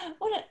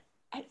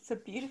 It's a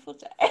beautiful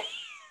day.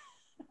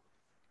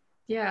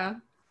 Yeah.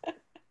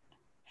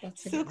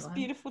 That's Silk's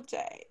beautiful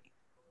day.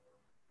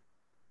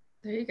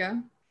 There you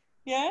go.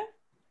 Yeah?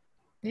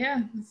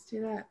 Yeah, let's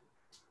do that.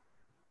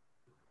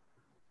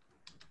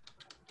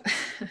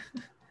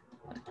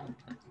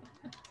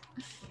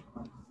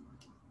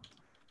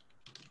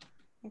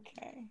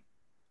 Okay.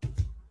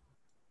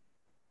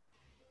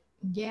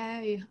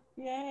 Yay.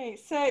 Yay.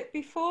 So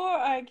before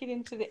I get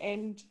into the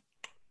end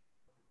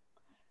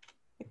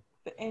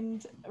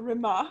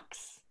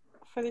remarks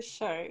for this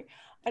show,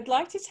 I'd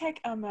like to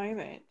take a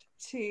moment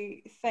to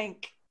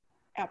thank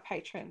our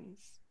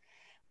patrons.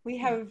 We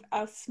have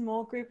a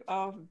small group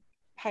of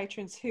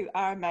patrons who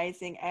are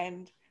amazing,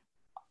 and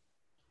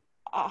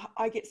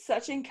I get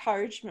such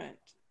encouragement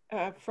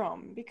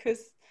from,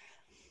 because,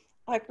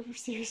 like,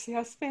 seriously,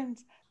 I spend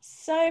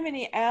so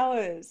many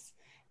hours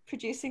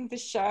producing the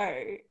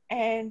show,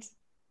 and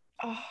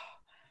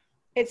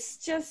it's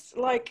just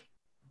like,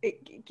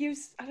 it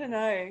gives, I don't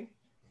know,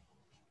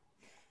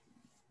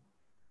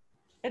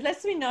 it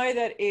lets me know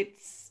that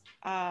it's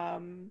I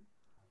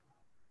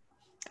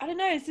don't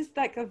know, it's just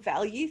like a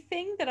value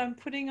thing that I'm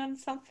putting on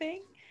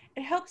something.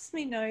 It helps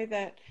me know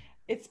that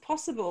it's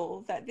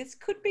possible that this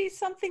could be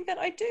something that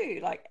I do,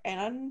 like,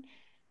 and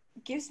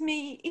gives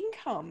me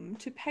income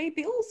to pay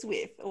bills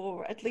with,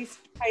 or at least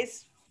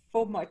pays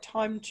for my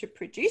time to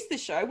produce the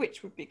show,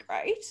 which would be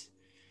great.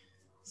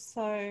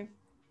 So,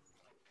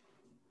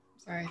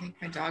 sorry, I think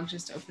my dog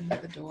just opened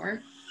the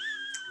door.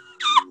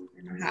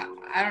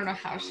 I don't know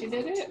how she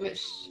did it, but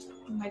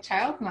my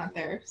child's not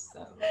there,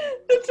 so.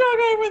 The dog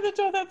opened the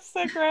door. That's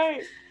so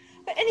great.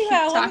 But anyway,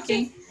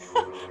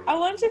 I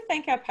want to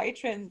thank our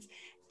patrons,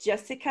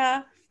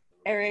 Jessica,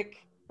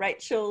 Eric,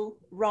 Rachel,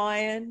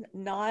 Ryan,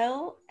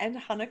 Niall, and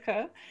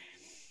Hanukkah.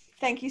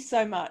 Thank you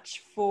so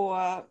much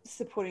for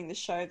supporting the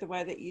show the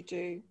way that you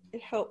do.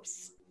 It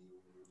helps.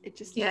 It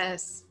just...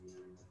 Yes,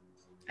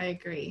 I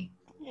agree.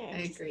 Yeah,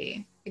 I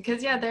agree.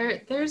 Because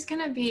there's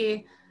gonna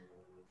be,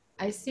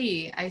 I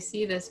see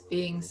this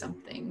being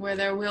something where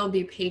there will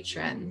be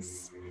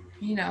patrons,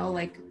 you know,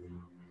 like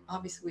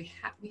obviously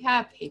we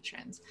have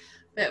patrons,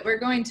 but we're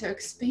going to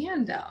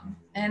expand them,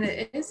 and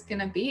it is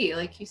gonna be,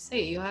 like you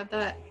say, you have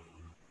that,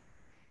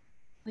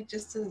 like,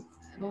 just a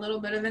little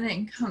bit of an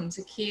income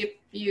to keep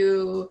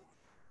you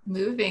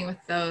moving with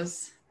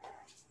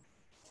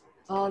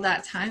all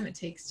that time it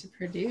takes to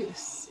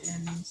produce.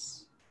 And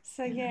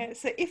so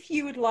if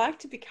you would like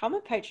to become a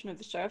patron of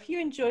the show, if you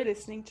enjoy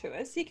listening to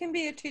us, you can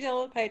be a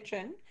 $2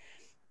 patron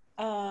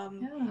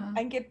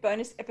and get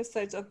bonus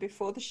episodes of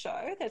before the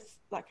show. That's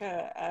like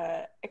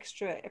a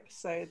extra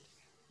episode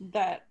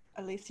that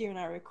Alicia and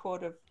I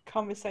record, of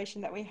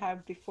conversation that we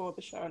have before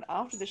the show and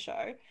after the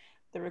show,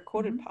 the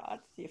recorded part,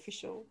 the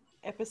official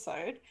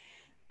episode.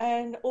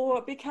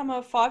 Or become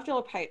a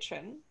 $5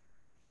 patron,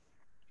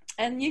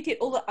 and you get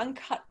all the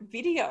uncut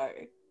video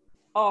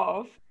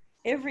of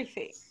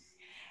everything,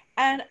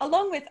 and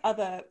along with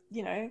other,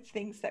 you know,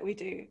 things that we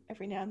do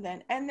every now and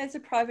then. And there's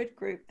a private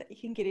group that you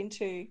can get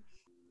into,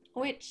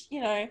 which, you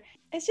know,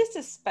 it's just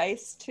a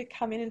space to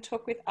come in and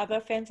talk with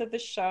other fans of the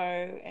show,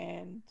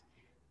 and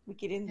we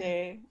get in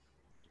there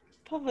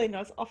probably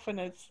not as often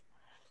as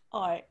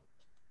I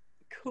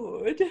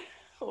could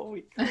or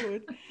we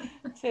could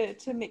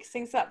to mix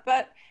things up,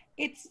 but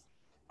it's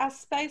a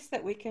space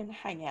that we can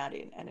hang out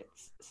in, and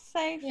it's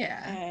safe,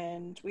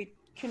 and we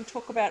can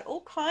talk about all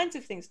kinds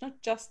of things,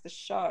 not just the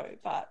show,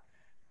 but,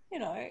 you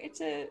know,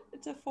 it's a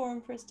forum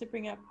for us to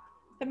bring up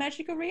the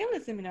magical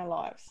realism in our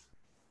lives.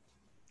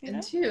 You know?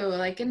 And too,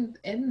 like in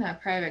the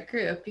private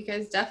group, you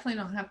guys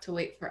definitely don't have to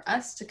wait for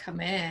us to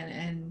come in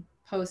and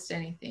post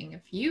anything.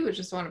 If you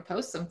just want to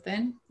post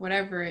something,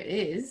 whatever it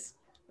is,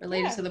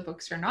 related to the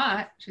books or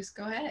not, just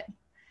go ahead.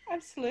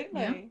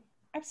 Absolutely. Yeah.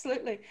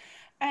 Absolutely.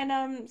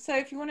 And so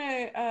if you want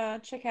to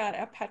check out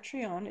our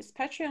Patreon, it's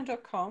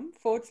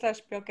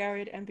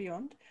patreon.com/Belgariad and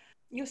Beyond.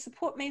 Your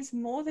support means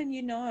more than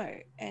you know.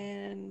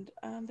 And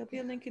there'll be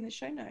a link in the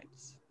show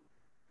notes.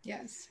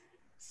 Yes.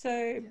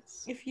 So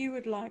if you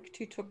would like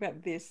to talk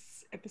about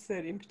this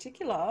episode in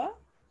particular,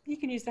 you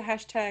can use the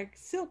hashtag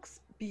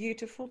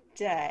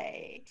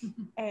 #SilksBeautifulDay.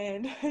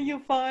 And you'll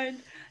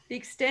find the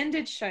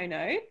extended show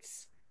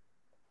notes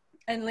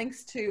and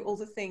links to all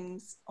the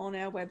things on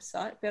our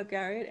website,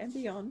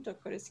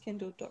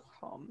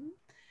 belgariadandbeyond.goddesskindle.com.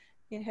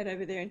 You can head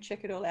over there and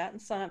check it all out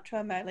and sign up to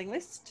our mailing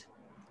list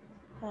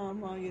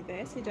while you're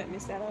there, so you don't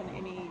miss out on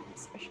any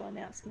special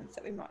announcements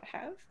that we might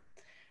have.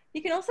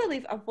 You can also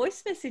leave a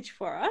voice message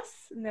for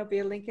us, and there'll be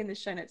a link in the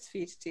show notes for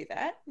you to do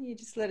that. You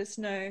just let us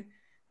know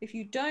if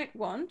you don't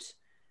want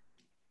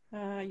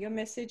your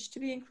message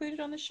to be included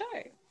on the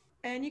show.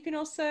 And you can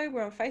also,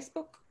 we're on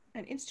Facebook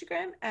and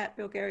Instagram at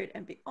Belgariad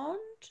and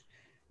Beyond.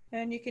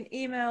 And you can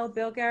email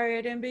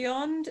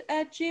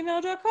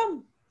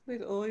belgariadandbeyond@gmail.com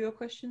with all your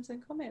questions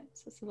and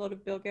comments. That's a lot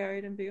of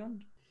Belgariad and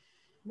Beyond.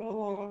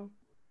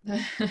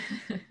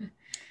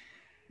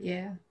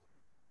 Yeah.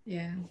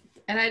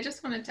 And I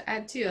just wanted to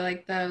add too,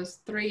 like those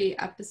 3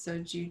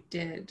 episodes you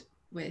did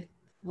with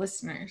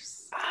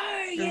listeners.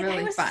 Oh, yeah, really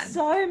they were fun.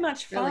 So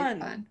much fun. Really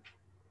fun.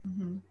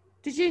 Mm-hmm.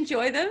 Did you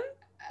enjoy them?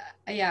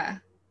 Yeah,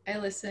 I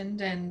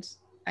listened and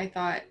I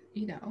thought,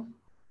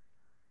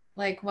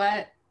 like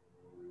what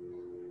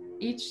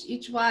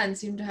each one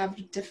seemed to have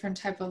a different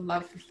type of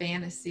love for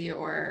fantasy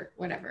or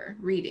whatever.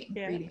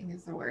 Reading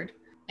is the word.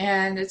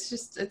 And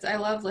I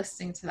love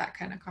listening to that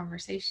kind of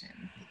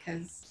conversation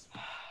because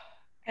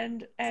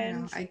and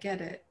I get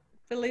it.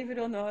 Believe it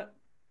or not,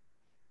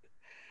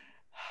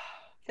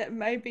 that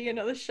may be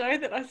another show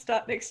that I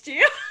start next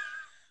year.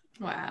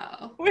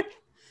 Wow.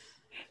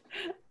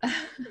 I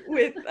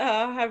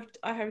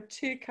have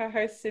 2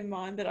 co-hosts in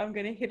mind that I'm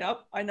going to hit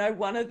up. I know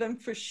one of them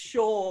for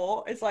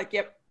sure is like,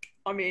 yep,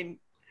 I'm in.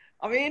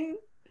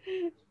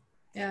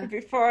 Yeah.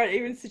 Before I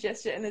even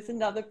suggest it. And there's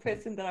another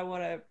person that I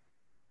want to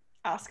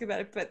ask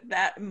about it, but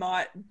that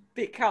might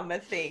become a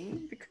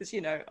thing because,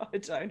 I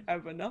don't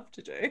have enough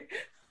to do.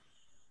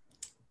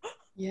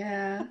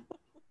 Yeah.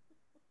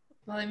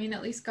 Well,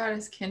 at least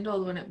Goddess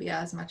Kindled wouldn't be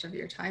as much of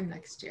your time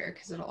next year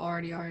because it'll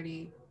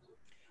already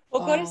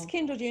Well, Goddess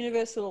Kindled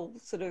Universal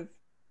sort of,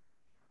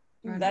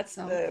 that's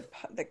the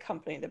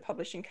company, the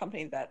publishing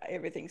company that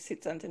everything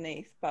sits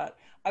underneath. But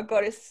a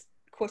Goddess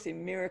Course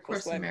in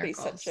Miracles won't be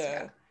such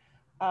a,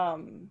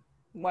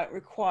 won't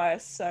require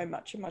so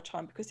much of my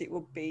time because it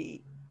will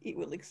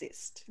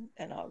exist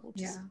and I will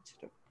just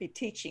sort of be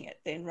teaching it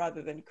then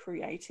rather than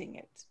creating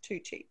it to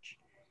teach.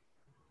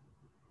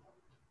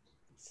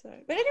 So,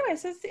 but anyway,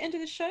 so that's the end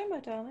of the show, my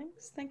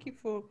darlings. Thank you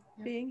for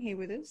being here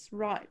with us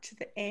right to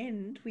the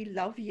end. We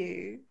love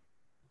you.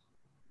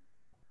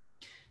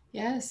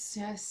 Yes.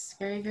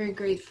 Very, very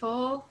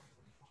grateful.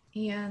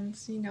 And,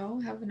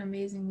 have an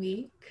amazing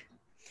week.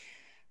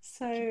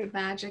 So keep the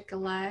magic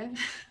alive.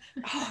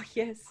 Oh,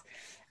 yes.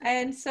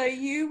 And so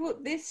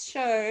this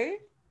show,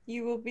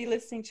 you will be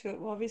listening to it.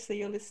 Well, obviously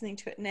you're listening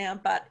to it now,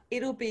 but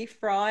it'll be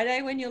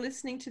Friday when you're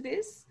listening to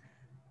this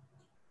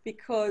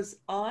because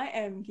I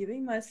am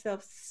giving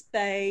myself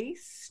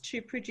space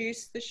to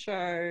produce the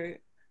show.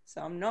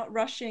 So I'm not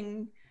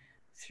rushing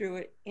through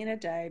it in a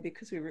day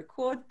because we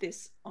record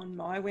this on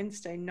my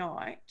Wednesday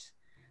night.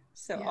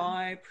 So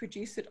I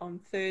produce it on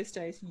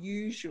Thursdays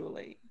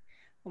usually.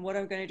 And what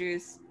I'm going to do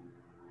is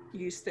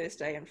use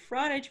Thursday and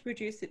Friday to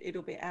produce it.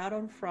 It'll be out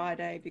on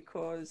Friday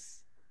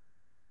because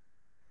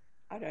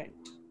I don't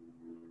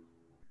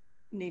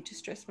need to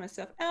stress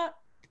myself out.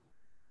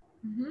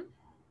 Mm-hmm.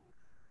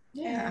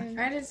 Yeah,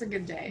 Friday's a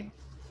good day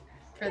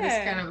for this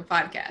kind of a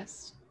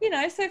podcast.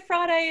 So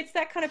Friday, it's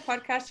that kind of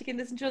podcast you can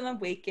listen to on the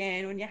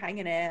weekend when you're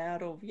hanging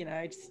out or,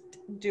 just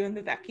doing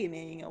the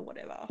vacuuming or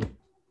whatever.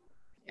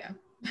 Yeah.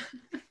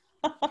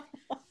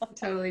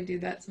 Totally do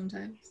that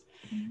sometimes.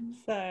 Mm-hmm.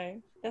 So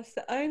that's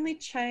the only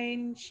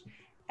change.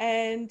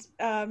 And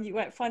you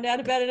won't find out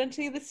about it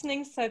until you're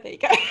listening. So there you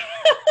go.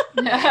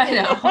 I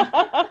know.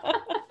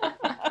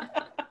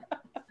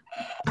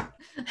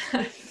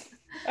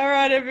 All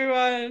right,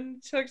 everyone.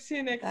 Talk to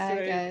you next week.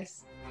 Bye,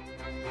 guys.